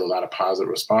 there was a lot of positive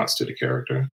response to the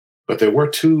character. But there were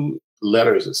 2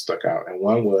 letters that stuck out, and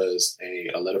one was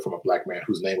a letter from a black man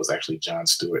whose name was actually John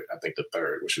Stewart, I think the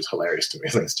third, which was hilarious to me.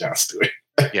 His name's John Stewart.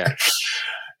 Yeah.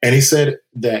 And he said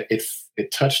that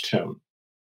it touched him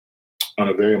on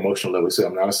a very emotional level. He said,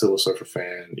 "I'm not a Silver Surfer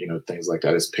fan, things like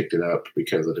that. He's picked it up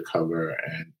because of the cover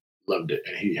and loved it,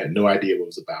 and he had no idea what it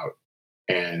was about."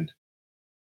 And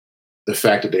the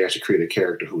fact that they actually created a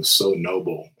character who was so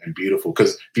noble and beautiful,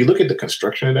 because if you look at the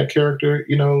construction of that character,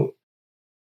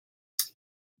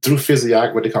 through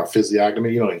what they call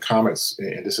physiognomy, in comics,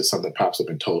 and this is something that pops up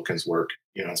in Tolkien's work,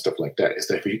 and stuff like that, is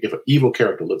that if an evil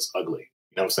character looks ugly,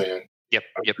 you know what I'm saying? Yep.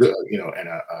 Yep. And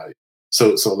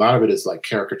so a lot of it is like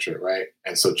caricature, right?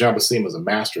 And so John Buscema is a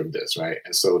master of this, right?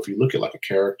 And so if you look at like a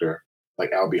character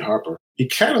like Albie Harper, he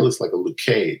kind of looks like a Luke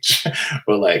Cage,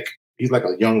 or like he's like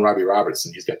a young Robbie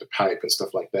Robertson. He's got the pipe and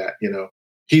stuff like that. They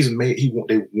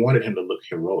wanted him to look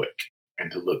heroic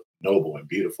and to look noble and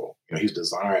beautiful. He's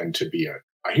designed to be a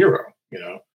hero.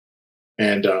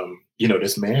 And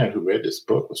this man who read this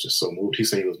book was just so moved. He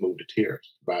said he was moved to tears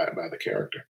by the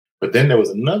character. But then there was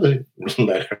another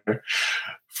letter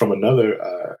from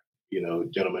another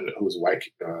gentleman who was a white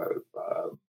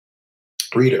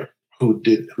reader who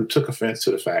took offense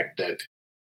to the fact that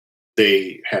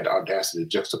they had the audacity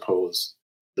to juxtapose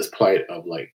this plight of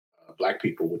like black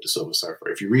people with the Silver Surfer.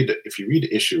 If you read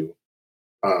the issue,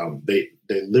 they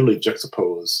literally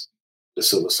juxtapose the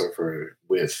Silver Surfer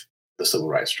with the civil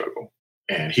rights struggle,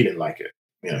 and he didn't like it.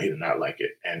 He did not like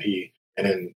it, and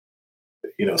then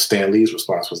Stan Lee's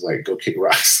response was like, "Go kick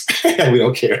rocks. We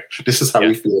don't care. This is how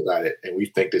we feel about it, and we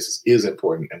think this is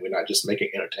important, and we're not just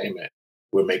making entertainment.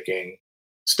 We're making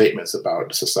statements about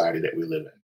the society that we live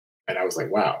in." And I was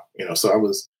like, "Wow." So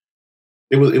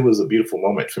it was a beautiful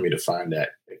moment for me to find that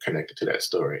connected to that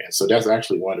story, and so that's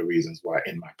actually one of the reasons why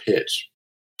in my pitch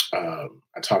I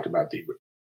talked about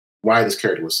why this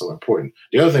character was so important.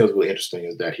 The other thing that was really interesting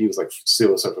is that he was like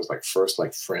Silver Surfer's like first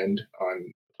like friend on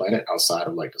the planet outside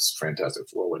of like this Fantastic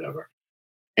Four, whatever.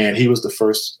 And he was the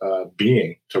first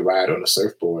being to ride on the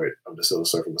surfboard of the Silver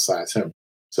Surfer besides him.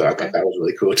 So I thought that was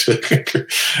really cool too.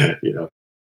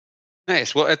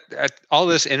 Nice. Well, at all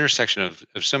this intersection of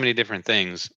so many different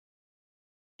things,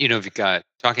 you've got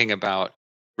talking about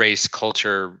race,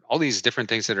 culture, all these different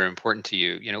things that are important to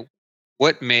you.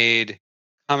 What made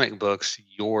comic books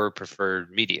your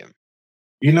preferred medium?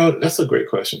 That's a great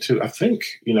question too. I think,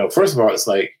 first of all, it's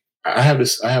like I have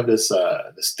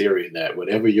this theory that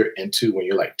whatever you're into when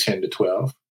you're like 10 to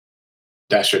 12,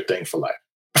 that's your thing for life.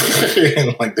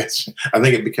 And like that's I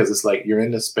think it because it's like you're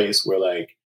in this space where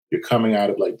like you're coming out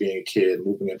of like being a kid,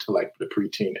 moving into like the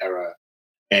preteen era.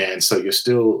 And so you're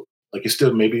still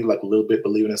maybe like a little bit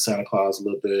believing in Santa Claus a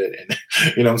little bit. And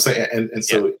you know what I'm saying? And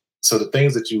Yeah. so the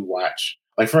things that you watch,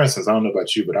 like for instance, I don't know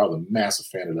about you, but I was a massive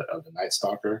fan of the Night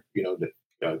Stalker, the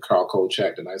Carl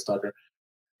Kolchak, the Night Stalker.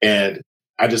 And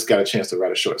I just got a chance to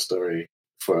write a short story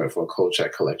for a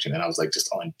Kolchak collection, and I was like just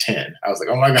on 10. I was like,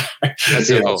 oh my god, That's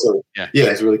so cool. So Yeah. yeah,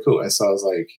 it's really cool. And so I was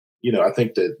like, I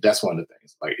think that's one of the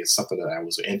things. Like it's something that I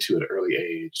was into at an early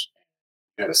age.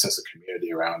 I had a sense of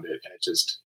community around it, and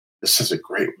it's such a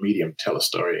great medium to tell a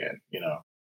story in.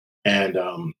 And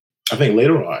I think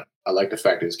later on, I like the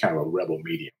fact that it's kind of a rebel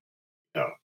medium. You know,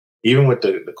 even with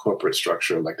the corporate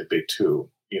structure, like the big two,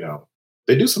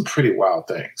 they do some pretty wild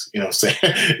things. You know what I'm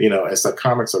saying? And so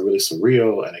comics are really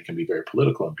surreal and it can be very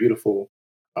political and beautiful.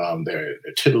 They're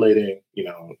titillating,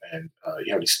 and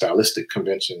you have these stylistic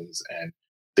conventions, and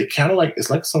they kind of like it's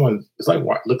like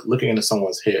looking into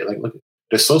someone's head. Like look,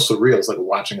 they're so surreal. It's like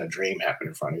watching a dream happen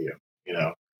in front of you. You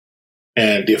know,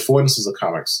 and the affordances of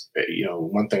comics.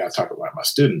 One thing I talk about with my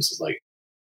students is like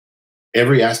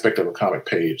every aspect of a comic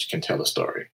page can tell a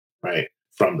story, right?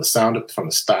 From the style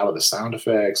of the sound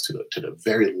effects to the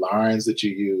very lines that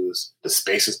you use, the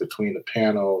spaces between the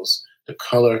panels, the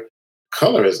color.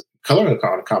 Color in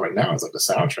a comic now is like the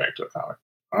soundtrack to a comic.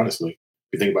 Honestly, if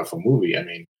you think about for a movie, I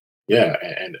mean, yeah,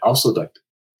 and also like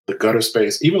the gutter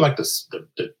space, even like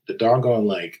the doggone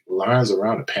like lines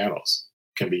around the panels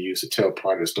can be used to tell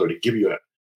part of the story to give you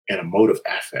an emotive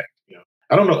affect.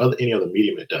 I don't know any other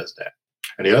medium that does that.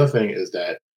 And the other thing is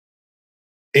that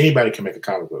anybody can make a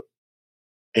comic book.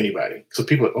 Anybody. So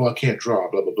people are like, oh, I can't draw,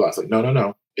 blah, blah, blah. It's like, no, no,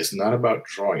 no. It's not about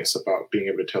drawing. It's about being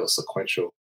able to tell a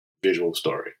sequential visual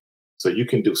story. So you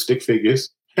can do stick figures.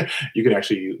 You can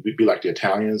actually be like the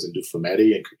Italians and do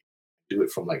fumetti and do it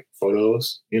from like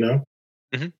photos.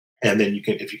 Hmm. And then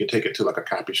if you can take it to like a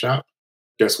copy shop,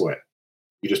 guess what?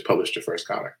 You just published your first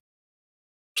comic.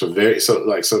 So that's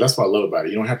what I love about it.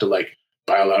 You don't have to like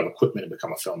buy a lot of equipment and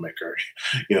become a filmmaker.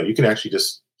 You can actually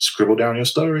just scribble down your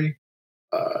story,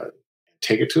 uh,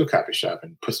 take it to a copy shop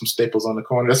and put some staples on the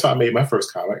corner. That's how I made my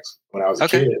first comics when I was a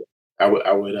Okay. kid. I would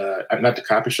not the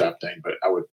copy shop thing, but I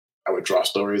would draw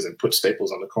stories and put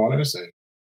staples on the corners, and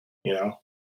you know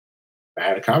I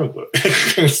had a comic book.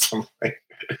 So, like,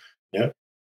 yeah,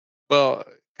 Well,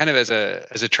 kind of as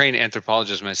a trained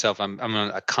anthropologist myself, I'm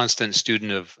a constant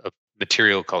student of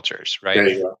material cultures, right? there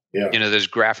you go. Yeah. There's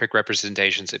graphic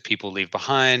representations that people leave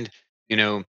behind.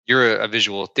 You're a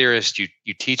visual theorist. You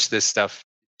teach this stuff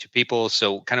to people.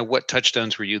 So, kind of what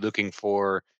touchstones were you looking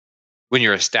for when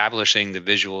you're establishing the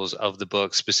visuals of the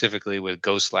book, specifically with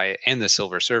Ghostlight and the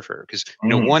Silver Surfer? Because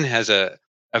Mm, one has a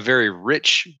very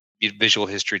rich visual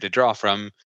history to draw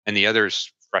from, and the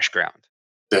other's fresh ground.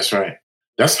 that's right.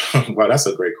 That's wow. That's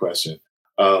a great question.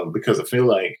 Because I feel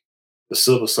like the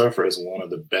Silver Surfer is one of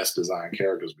the best designed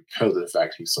characters because of the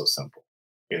fact he's so simple.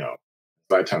 You know,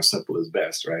 sometimes simple is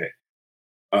best, right?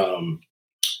 Um,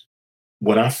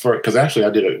 when I first, because actually I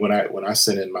did it when I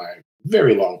sent in my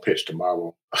very long pitch to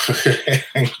Marvel,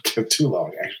 too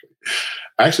long actually.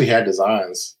 I actually had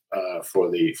designs for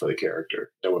the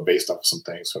character that were based off of some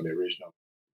things from the original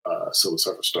Silver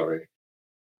Surfer story.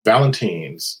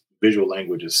 Valentine's visual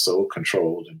language is so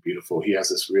controlled and beautiful. He has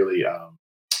this really uh,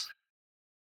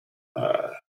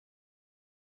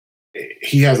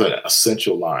 he has an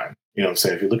essential line. You know what I'm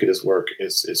saying? If you look at his work,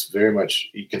 it's very much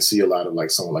you can see a lot of like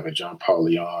someone like a John Paul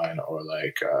Leon or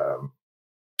like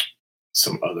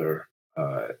some other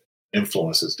uh,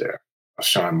 influences there.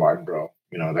 Sean Martin, bro,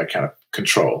 that kind of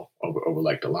control over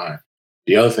like the line.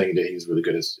 The other thing that he's really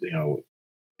good is,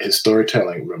 his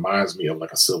storytelling reminds me of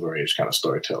like a Silver Age kind of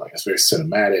storytelling. It's very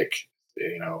cinematic,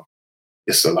 you know,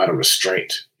 it's a lot of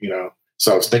restraint.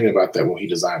 So I was thinking about that when he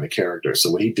designed the character. So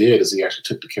what he did is he actually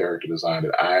took the character design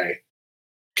that I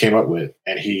came up with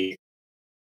and he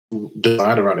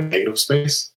designed around a negative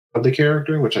space of the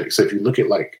character, so if you look at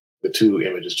like the two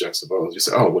images juxtaposed, you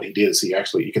say, oh, what he did is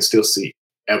you can still see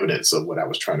evidence of what I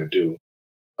was trying to do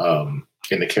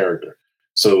in the character.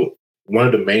 So one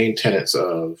of the main tenets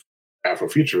of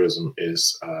Afrofuturism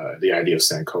is the idea of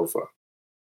Sankofa.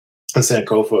 And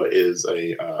Sankofa is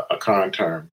a Khan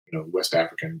term, West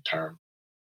African term,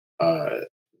 uh,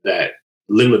 that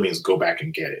literally means go back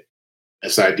and get it.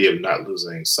 It's the idea of not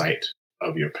losing sight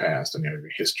of your past and your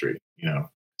history, you know.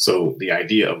 So the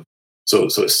idea of so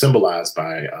it's symbolized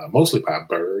by mostly by a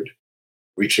bird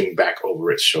reaching back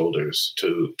over its shoulders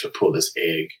to pull this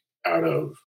egg out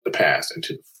of the past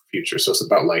into the future. So it's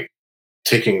about like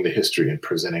taking the history and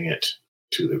presenting it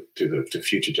to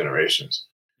future generations.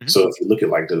 Mhm. So if you look at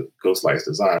like the Ghostlight's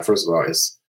design, first of all,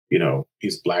 it's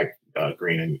he's black,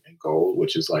 green, and gold,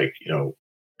 which is like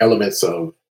elements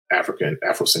of African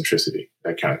Afrocentricity,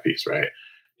 that kind of piece, right?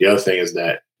 The other thing is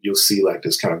that you'll see like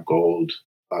this kind of gold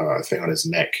thing on his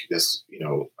neck. This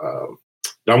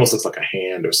it almost looks like a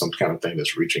hand or some kind of thing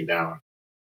that's reaching down,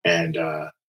 and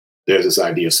there's this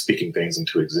idea of speaking things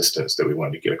into existence that we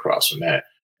wanted to get across from that.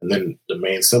 And then the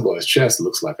main symbol on his chest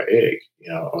looks like an egg,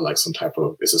 or like some type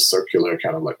of, it's a circular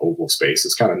kind of like oval space.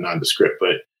 It's kind of nondescript,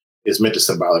 but it's meant to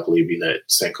symbolically be that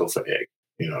Sankofa egg,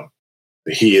 you know.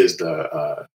 He is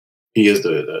the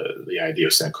idea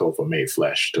of Sankofa made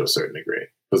flesh to a certain degree.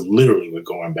 Because literally we're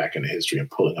going back into history and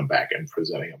pulling them back and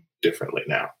presenting them differently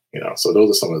now, So those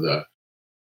are some of the,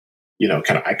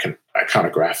 kind of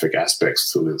iconographic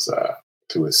aspects to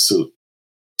his suit.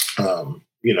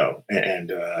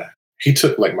 And he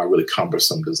took like my really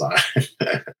cumbersome design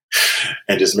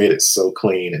and just made it so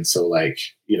clean and so like,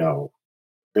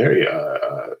 very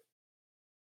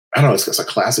I don't know, it's a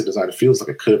classic design. It feels like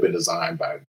it could have been designed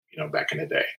by, back in the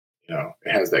day.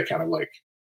 It has that kind of like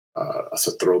it's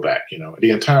a throwback,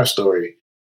 The entire story,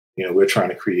 we're trying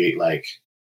to create like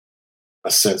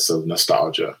a sense of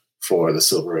nostalgia for the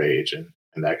Silver Age and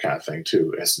that kind of thing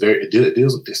too. It's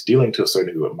dealing to a certain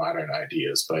degree with modern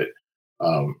ideas, but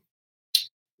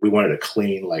we wanted a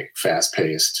clean, like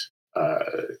fast-paced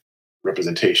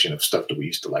representation of stuff that we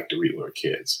used to like to read when we were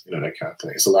kids, that kind of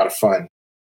thing. It's a lot of fun,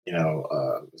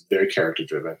 it's very character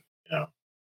driven,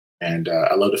 and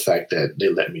I love the fact that they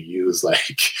let me use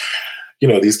like,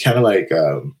 these kind of like,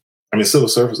 Silver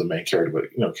Surfer is the main character,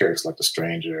 but characters like the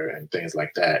Stranger and things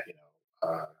like that,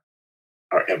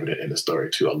 are evident in the story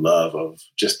too. A love of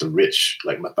just the rich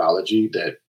like mythology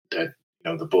that the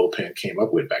bullpen came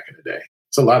up with back in the day.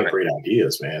 It's a lot of great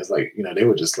ideas, man. It's like they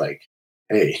were just like,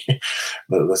 hey,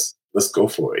 let's go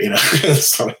for it,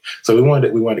 so we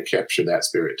wanted to capture that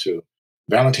spirit too.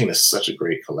 Valentine is such a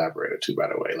great collaborator too, by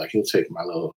the way. Like he'll take my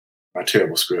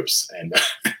terrible scripts and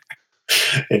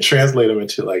and translate them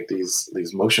into like these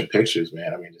motion pictures,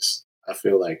 man. I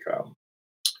feel like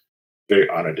very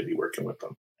honored to be working with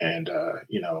them, and I'm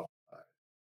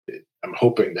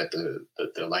hoping that the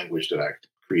language that I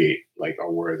create like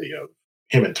are worthy of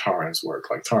him and Taryn's work.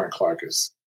 Like Taryn Clark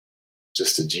is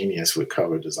just a genius with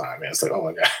cover design, man. It's like, oh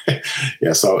my god,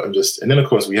 yeah. So and then of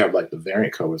course we have like the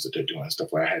variant covers that they're doing and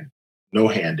stuff where I had no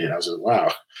hand in. I was just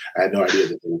wow, I had no idea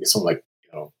that they would get someone like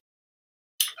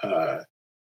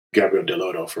Gabriel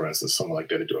Delodo, for instance, someone like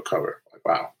that to do a cover. Like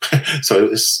wow, so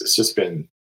it's just been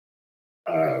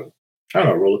I don't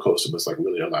know, a roller coaster, but it's like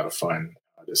really a lot of fun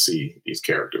to see these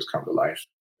characters come to life.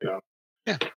 You know?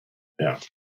 Yeah. Yeah.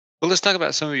 Well, let's talk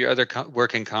about some of your other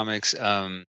work in comics.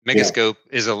 Yeah. Megascope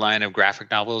is a line of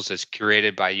graphic novels that's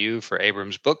curated by you for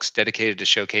Abrams Books, dedicated to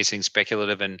showcasing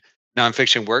speculative and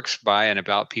nonfiction works by and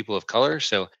about people of color.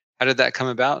 So, how did that come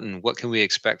about, and what can we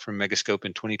expect from Megascope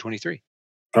in 2023?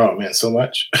 Oh man, so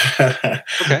much.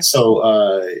 Okay.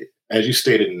 So as you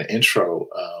stated in the intro,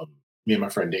 me and my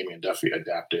friend Damian Duffy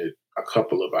adapted a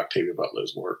couple of Octavia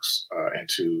Butler's works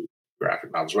into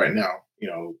graphic novels. Right now,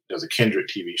 there's a Kindred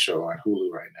TV show on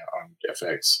Hulu right now on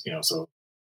FX. So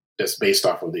that's based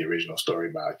off of the original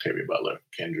story by Octavia Butler,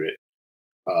 Kindred.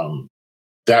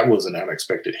 That was an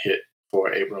unexpected hit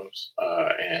for Abrams,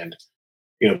 and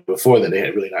before then they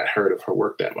had really not heard of her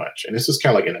work that much. And this is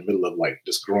kind of like in the middle of like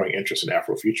this growing interest in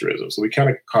Afrofuturism. So we kind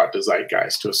of caught the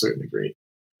zeitgeist to a certain degree.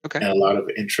 Okay. And a lot of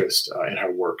interest in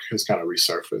her work has kind of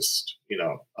resurfaced,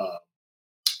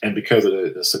 and because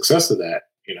of the success of that,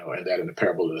 and that in the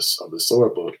Parable of the Sower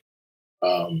book,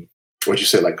 what you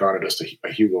said like garnered us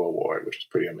a Hugo Award, which is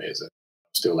pretty amazing.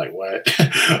 I'm still like, what?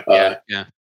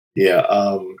 Yeah.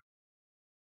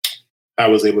 I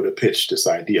was able to pitch this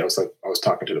idea. I was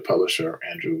talking to the publisher,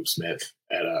 Andrew Smith,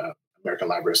 at a American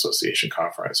Library Association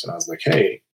conference, and I was like,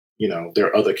 hey, there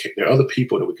are other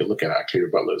people that we could look at. Octavia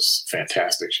Butler's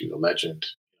fantastic; she's a legend.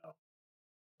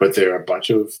 But there are a bunch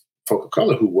of folk of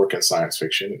color who work in science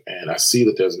fiction, and I see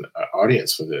that there's an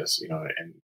audience for this.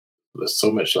 And there's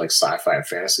so much like sci-fi and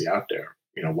fantasy out there.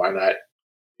 Why not,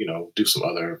 do some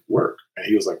other work? And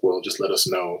he was like, well, just let us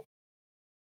know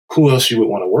who else you would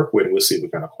want to work with, and we'll see if we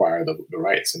can acquire the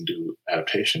rights and do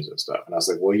adaptations and stuff. And I was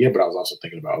like, well, yeah, but I was also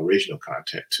thinking about original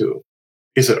content too.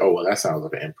 He said, oh, well, that sounds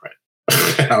like an imprint.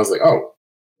 And I was like, oh,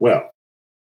 well,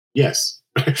 Yes.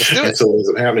 Let's do And it. so what ends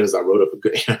up happening is I wrote up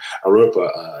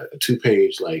a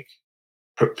 2-page like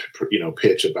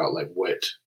pitch about like what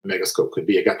Megascope could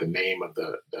be. I got the name of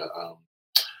the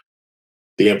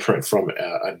imprint from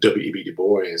a W.E.B. Du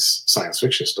Bois science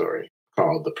fiction story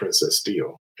called The Princess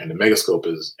Steel. And the Megascope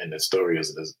is, and the story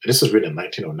is this was written in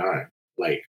 1909,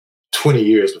 like 20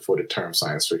 years before the term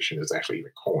science fiction is actually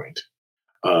even coined.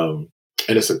 Um,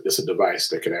 and it's a device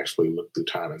that can actually look through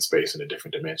time and space in the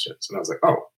different dimensions. And I was like,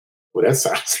 oh, well, that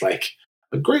sounds like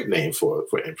a great name for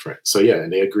imprint. So yeah,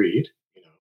 and they agreed,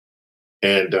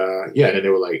 and and then they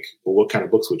were like, well, what kind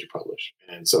of books would you publish?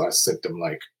 And so I sent them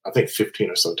like I think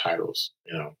 15 or so titles,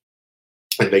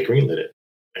 and they greenlit it.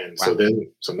 And Wow.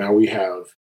 so now we have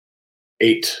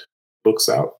 8 books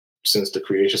out since the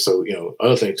creation. So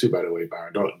other thing too, by the way,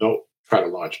 Byron, don't try to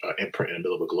launch an imprint in the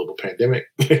middle of a global pandemic.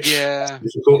 Yeah.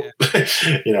 It's difficult.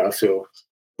 Yeah. I feel,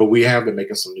 but we have been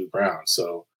making some new ground.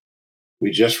 So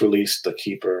we just released The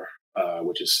Keeper,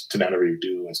 which is Tanana Reeve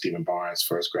and Stephen Barnes'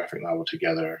 first graphic novel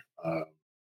together.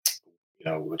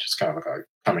 Which is kind of like a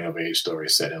coming of age story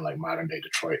set in like modern day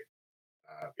Detroit.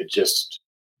 It just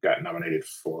got nominated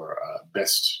for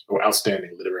best or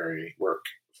outstanding literary work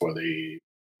for the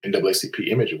NAACP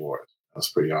Image Award.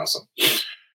 That's pretty awesome.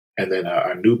 And then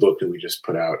our new book that we just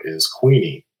put out is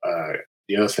Queenie.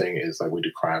 The other thing is like we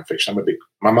do crime fiction.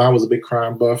 My mom was a big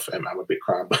crime buff, and I'm a big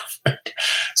crime buff.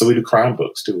 So we do crime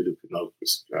books too. We do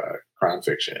crime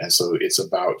fiction, and so it's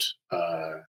about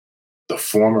the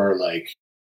former like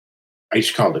I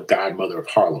used to call it the godmother of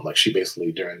Harlem. Like she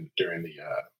basically during the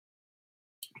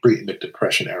pre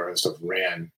Depression era and stuff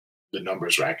ran the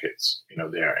numbers rackets,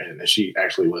 there. And she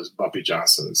actually was Bumpy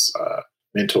Johnson's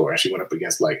mentor, and she went up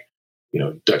against like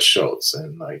Dutch Schultz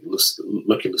and like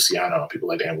Lucky Luciano and people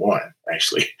like that, and won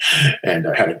actually, and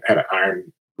had an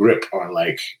iron grip on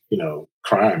like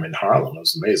crime in Harlem. It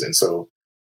was amazing. So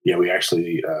yeah, we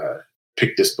actually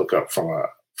picked this book up from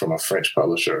a French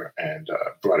publisher and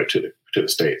brought it to the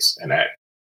States, and that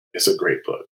it's a great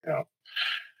book,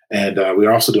 And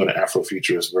we're also doing an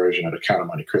Afrofuturist version of the Count of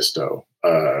Monte Cristo,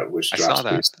 which I drops saw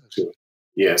that. too.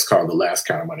 Yeah, it's called The Last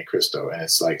Count of Monte Cristo, and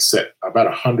it's like set about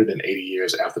 180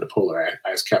 years after the polar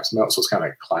ice caps melt. So it's kind of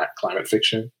like climate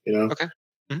fiction, Okay.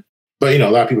 Mm-hmm. But a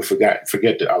lot of people forget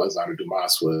that Alexander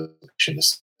Dumas was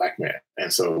this black man,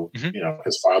 and so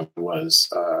his father was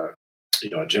a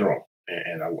general,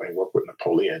 and I worked with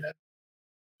Napoleon and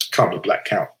called the Black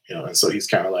Count, and so he's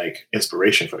kind of like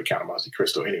inspiration for the Count of Monte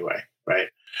Cristo anyway, right?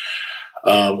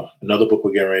 Another book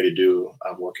we're getting ready to do,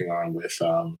 I'm working on with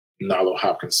Nalo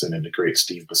Hopkinson and the great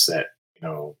Steve Bissett,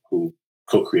 who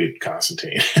co-created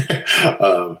Constantine. It's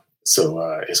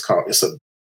a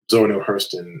Zora Neale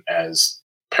Hurston as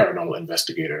paranormal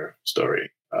investigator story.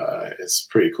 It's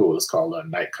pretty cool. It's called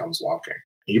Night Comes Walking.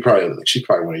 And she's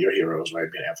probably one of your heroes,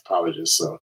 right? Being an anthropologist.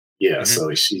 So yeah,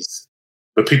 so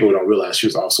but people don't realize she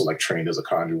was also like trained as a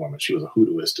conjure woman. She was a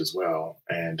hoodooist as well.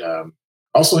 And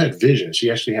also had visions.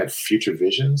 She actually had future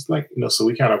visions, so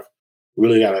we kind of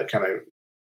really got kind of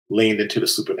leaned into the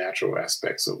supernatural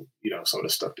aspects of, some of the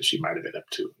stuff that she might have been up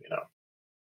to,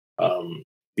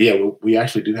 we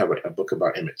actually do have a book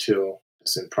about Emmett Till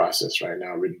that's in process right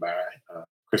now, written by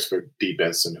Christopher D.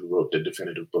 Benson, who wrote the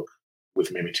definitive book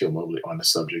with Mamie Till Mobley on the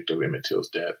subject of Emmett Till's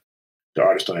death. The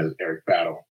artist on it is Eric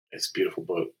Battle. It's a beautiful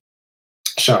book.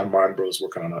 Sean Martinborough is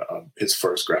working on his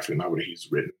first graphic novel that he's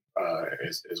written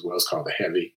as well. It's called The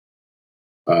Heavy.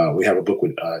 We have a book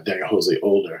with Daniel Jose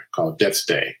Older called Death's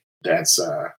Day. That's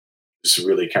it's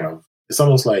really kind of, it's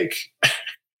almost like,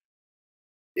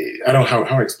 I don't know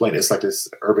how to explain it. It's like this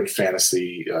urban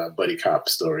fantasy buddy cop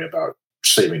story about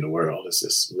saving the world. It's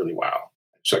just really wild.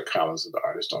 Chuck Collins is the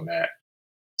artist on that.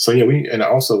 So yeah,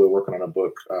 we're working on a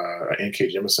book, an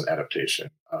N.K. Jemisin adaptation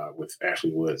with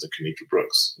Ashley Woods and Kenitra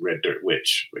Brooks, Red Dirt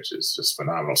Witch, which is just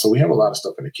phenomenal. So we have a lot of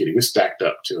stuff in the kitty. We're stacked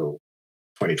up till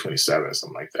 2027,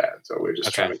 something like that. So we're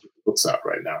just trying to get the books out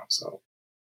right now. So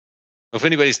well, if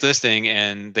anybody's listening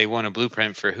and they want a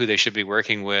blueprint for who they should be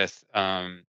working with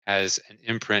as an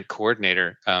imprint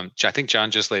coordinator, I think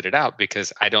John just laid it out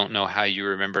because I don't know how you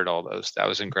remembered all those. That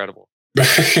was incredible.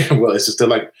 Well, it's just they're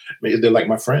like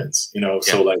my friends,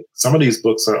 So like some of these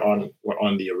books were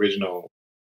on the original,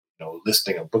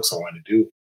 listing of books I wanted to do.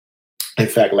 In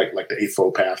fact, like the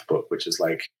Eightfold Path book, which is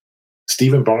like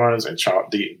Stephen Barnes and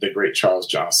the great Charles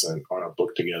Johnson on a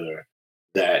book together.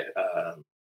 That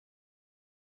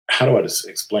how do I just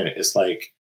explain it? It's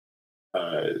like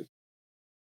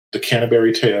the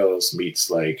Canterbury Tales meets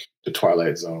like the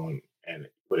Twilight Zone and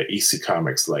with an EC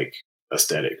Comics like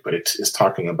aesthetic, but it's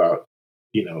talking about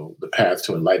the path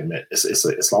to enlightenment.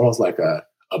 It's almost like a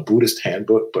Buddhist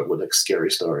handbook, but with like scary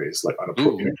stories, like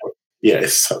Yeah,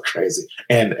 it's so crazy.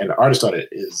 And the artist on it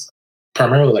is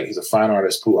primarily like he's a fine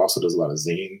artist who also does a lot of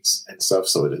zines and stuff.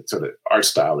 So the art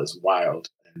style is wild,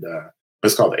 and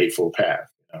it's called The Eightfold Path.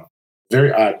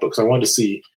 Very odd book. So I wanted to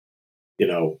see, you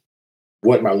know,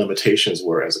 what my limitations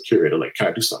were as a curator. Like, can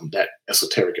I do something that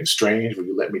esoteric and strange? Will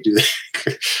you let me do that?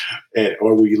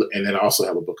 And then I also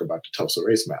have a book about the Tulsa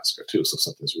Race Massacre too. So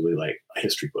something's really like a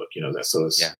history book, so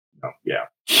it's, Yeah. Yeah.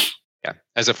 Yeah.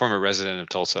 As a former resident of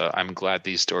Tulsa, I'm glad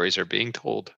these stories are being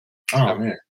told. Oh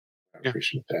man. I Yeah.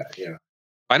 appreciate that. Yeah.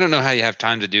 I don't know how you have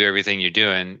time to do everything you're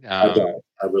doing. I don't.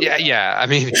 I really don't. Yeah. I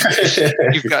mean,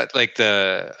 you've got like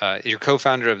you're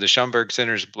co-founder of the Schomburg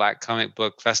Center's Black Comic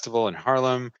Book Festival in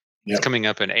Harlem. It's Yep. coming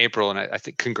up in April, and I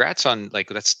think congrats on like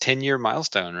that's 10-year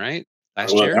milestone, right?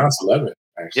 Last Well, year. now it's 11.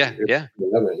 Actually, Yeah.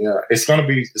 11. Yeah, it's gonna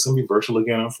be virtual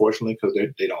again, unfortunately, because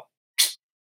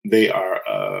they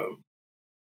are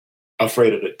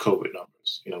afraid of the COVID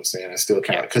numbers. You know what I'm saying? I still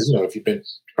kind of because if you've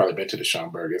probably been to the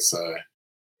Schomburg, it's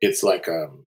like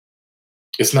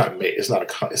it's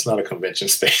not a convention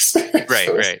space. Right.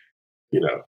 So right. You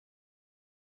know,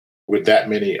 with that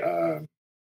many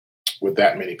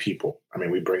people, I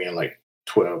mean, we bring in like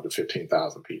 12 to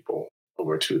 15,000 people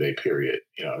over a 2-day period.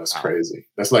 That's Wow. crazy.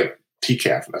 That's like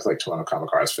TCAF. That's like Toronto Comic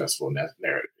Arts Festival and that's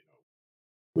narrative,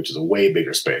 which is a way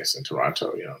bigger space in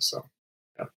Toronto. So.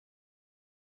 Yeah.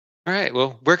 All right.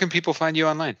 Well, where can people find you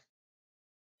online?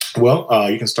 Well,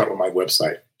 you can start with my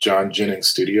website,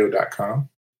 johnjenningsstudio.com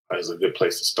is a good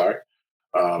place to start.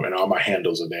 And all my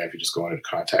handles are there if you just go into the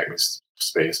contact me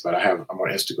space. But I'm on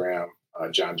Instagram,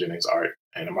 John Jennings Art,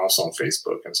 and I'm also on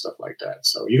Facebook and stuff like that.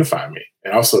 So you can find me.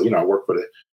 And also, I work for the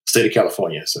state of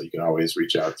California, so you can always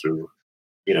reach out through,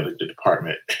 the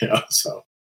department. So.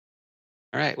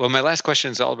 All right. Well, my last question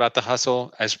is all about the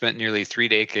hustle. I spent nearly 3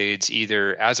 decades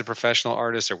either as a professional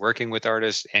artist or working with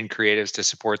artists and creatives to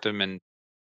support them in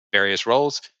various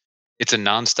roles. It's a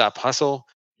nonstop hustle.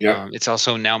 Yeah. It's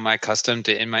also now my custom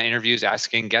to end my interviews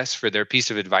asking guests for their piece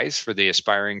of advice for the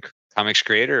aspiring comics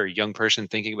creator or young person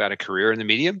thinking about a career in the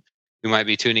medium who might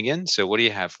be tuning in. So what do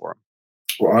you have for them?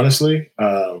 Well, honestly,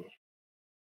 I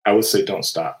would say don't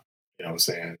stop. You know what I'm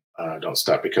saying? Don't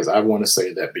stop, because I want to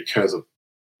say that because of,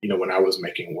 when I was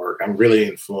making work, I'm really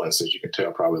influenced, as you can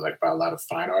tell, probably like by a lot of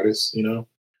fine artists,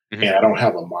 Mm-hmm. and I don't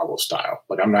have a Marvel style.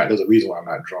 Like there's a reason why I'm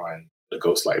not drawing the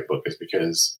Ghostlight book is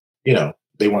because,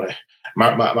 they want to,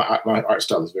 my art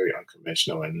style is very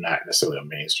unconventional and not necessarily a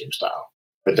mainstream style.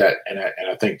 But I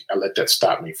think I let that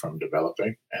stop me from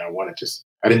developing. And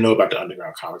I didn't know about the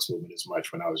underground comics movement as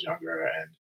much when I was younger, and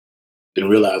didn't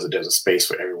realize that there's a space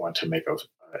for everyone to make a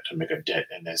dent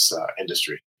in this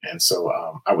industry. And so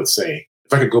I would say,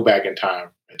 if I could go back in time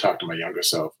and talk to my younger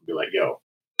self and be like, yo,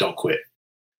 don't quit.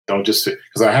 Don't just sit.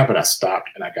 Because I stopped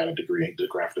and I got a degree in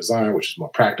graphic design, which is more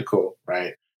practical,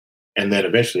 right? And then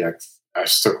eventually I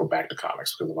circled back to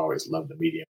comics because I've always loved the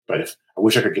medium. But I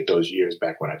wish I could get those years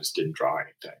back when I just didn't draw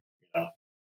anything,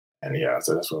 And yeah,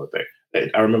 so that's what I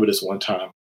think. I remember this one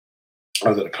time I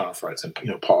was at a conference and,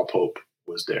 Paul Pope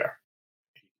was there.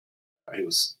 He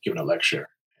was giving a lecture,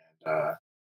 and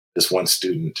this one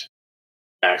student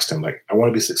asked him, like, I want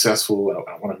to be successful.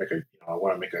 I want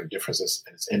to make a difference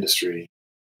in this industry.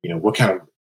 What kind of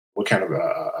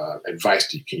advice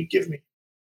can you give me?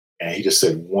 And he just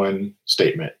said one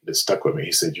statement that stuck with me.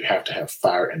 He said, you have to have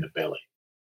fire in the belly.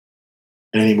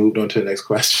 And then he moved on to the next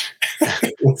question.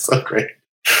 It was so great.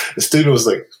 The student was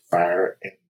like, fire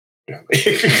in the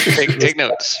belly. Take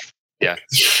notes. Yeah.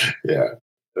 Yeah.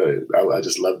 I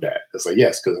just love that. It's like,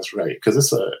 yes, because that's right. Because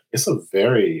it's a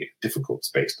very difficult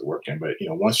space to work in. But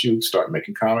once you start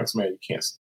making comics, man, you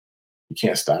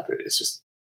can't stop it. It's just,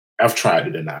 I've tried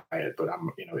to deny it, but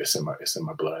it's in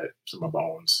my blood, it's in my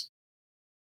bones.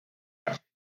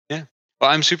 Yeah. Well,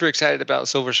 I'm super excited about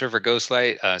Silver Surfer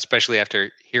Ghostlight, especially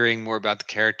after hearing more about the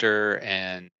character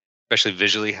and especially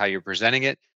visually how you're presenting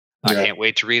it. I can't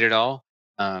wait to read it all.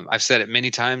 I've said it many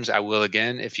times. I will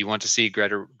again. If you want to see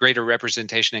greater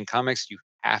representation in comics, you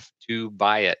have to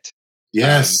buy it.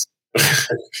 Yes.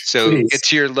 So Please. get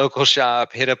to your local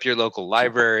shop, hit up your local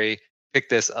library, pick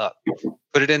this up,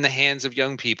 put it in the hands of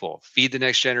young people, feed the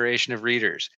next generation of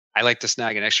readers. I like to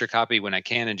snag an extra copy when I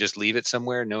can and just leave it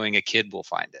somewhere, knowing a kid will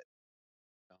find it.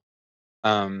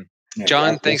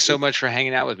 John, thanks so much for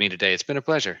hanging out with me today. It's been a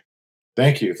pleasure.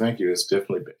 Thank you. It's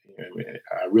definitely been,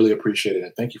 I really appreciate it.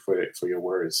 And thank you for your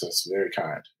words. That's very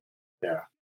kind. Yeah.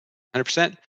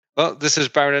 100%. Well, this is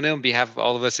Byron O'Neill on behalf of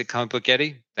all of us at Comic Book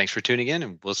Yeti. Thanks for tuning in,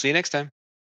 and we'll see you next time.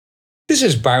 This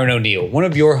is Byron O'Neill, one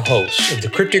of your hosts of the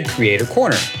Cryptid Creator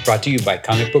Corner, brought to you by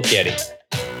Comic Book Yeti.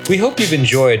 We hope you've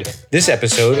enjoyed this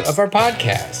episode of our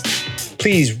podcast.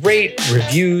 please rate,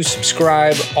 review,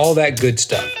 subscribe, all that good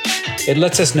stuff. It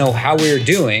lets us know how we are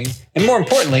doing, and more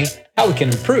importantly, how we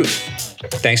can improve.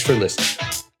 Thanks for listening.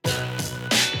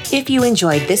 If you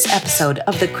enjoyed this episode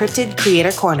of the Cryptid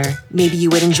Creator Corner, maybe you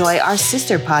would enjoy our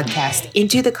sister podcast,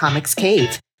 Into the Comics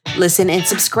Cave. Listen and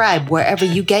subscribe wherever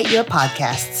you get your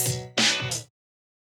podcasts.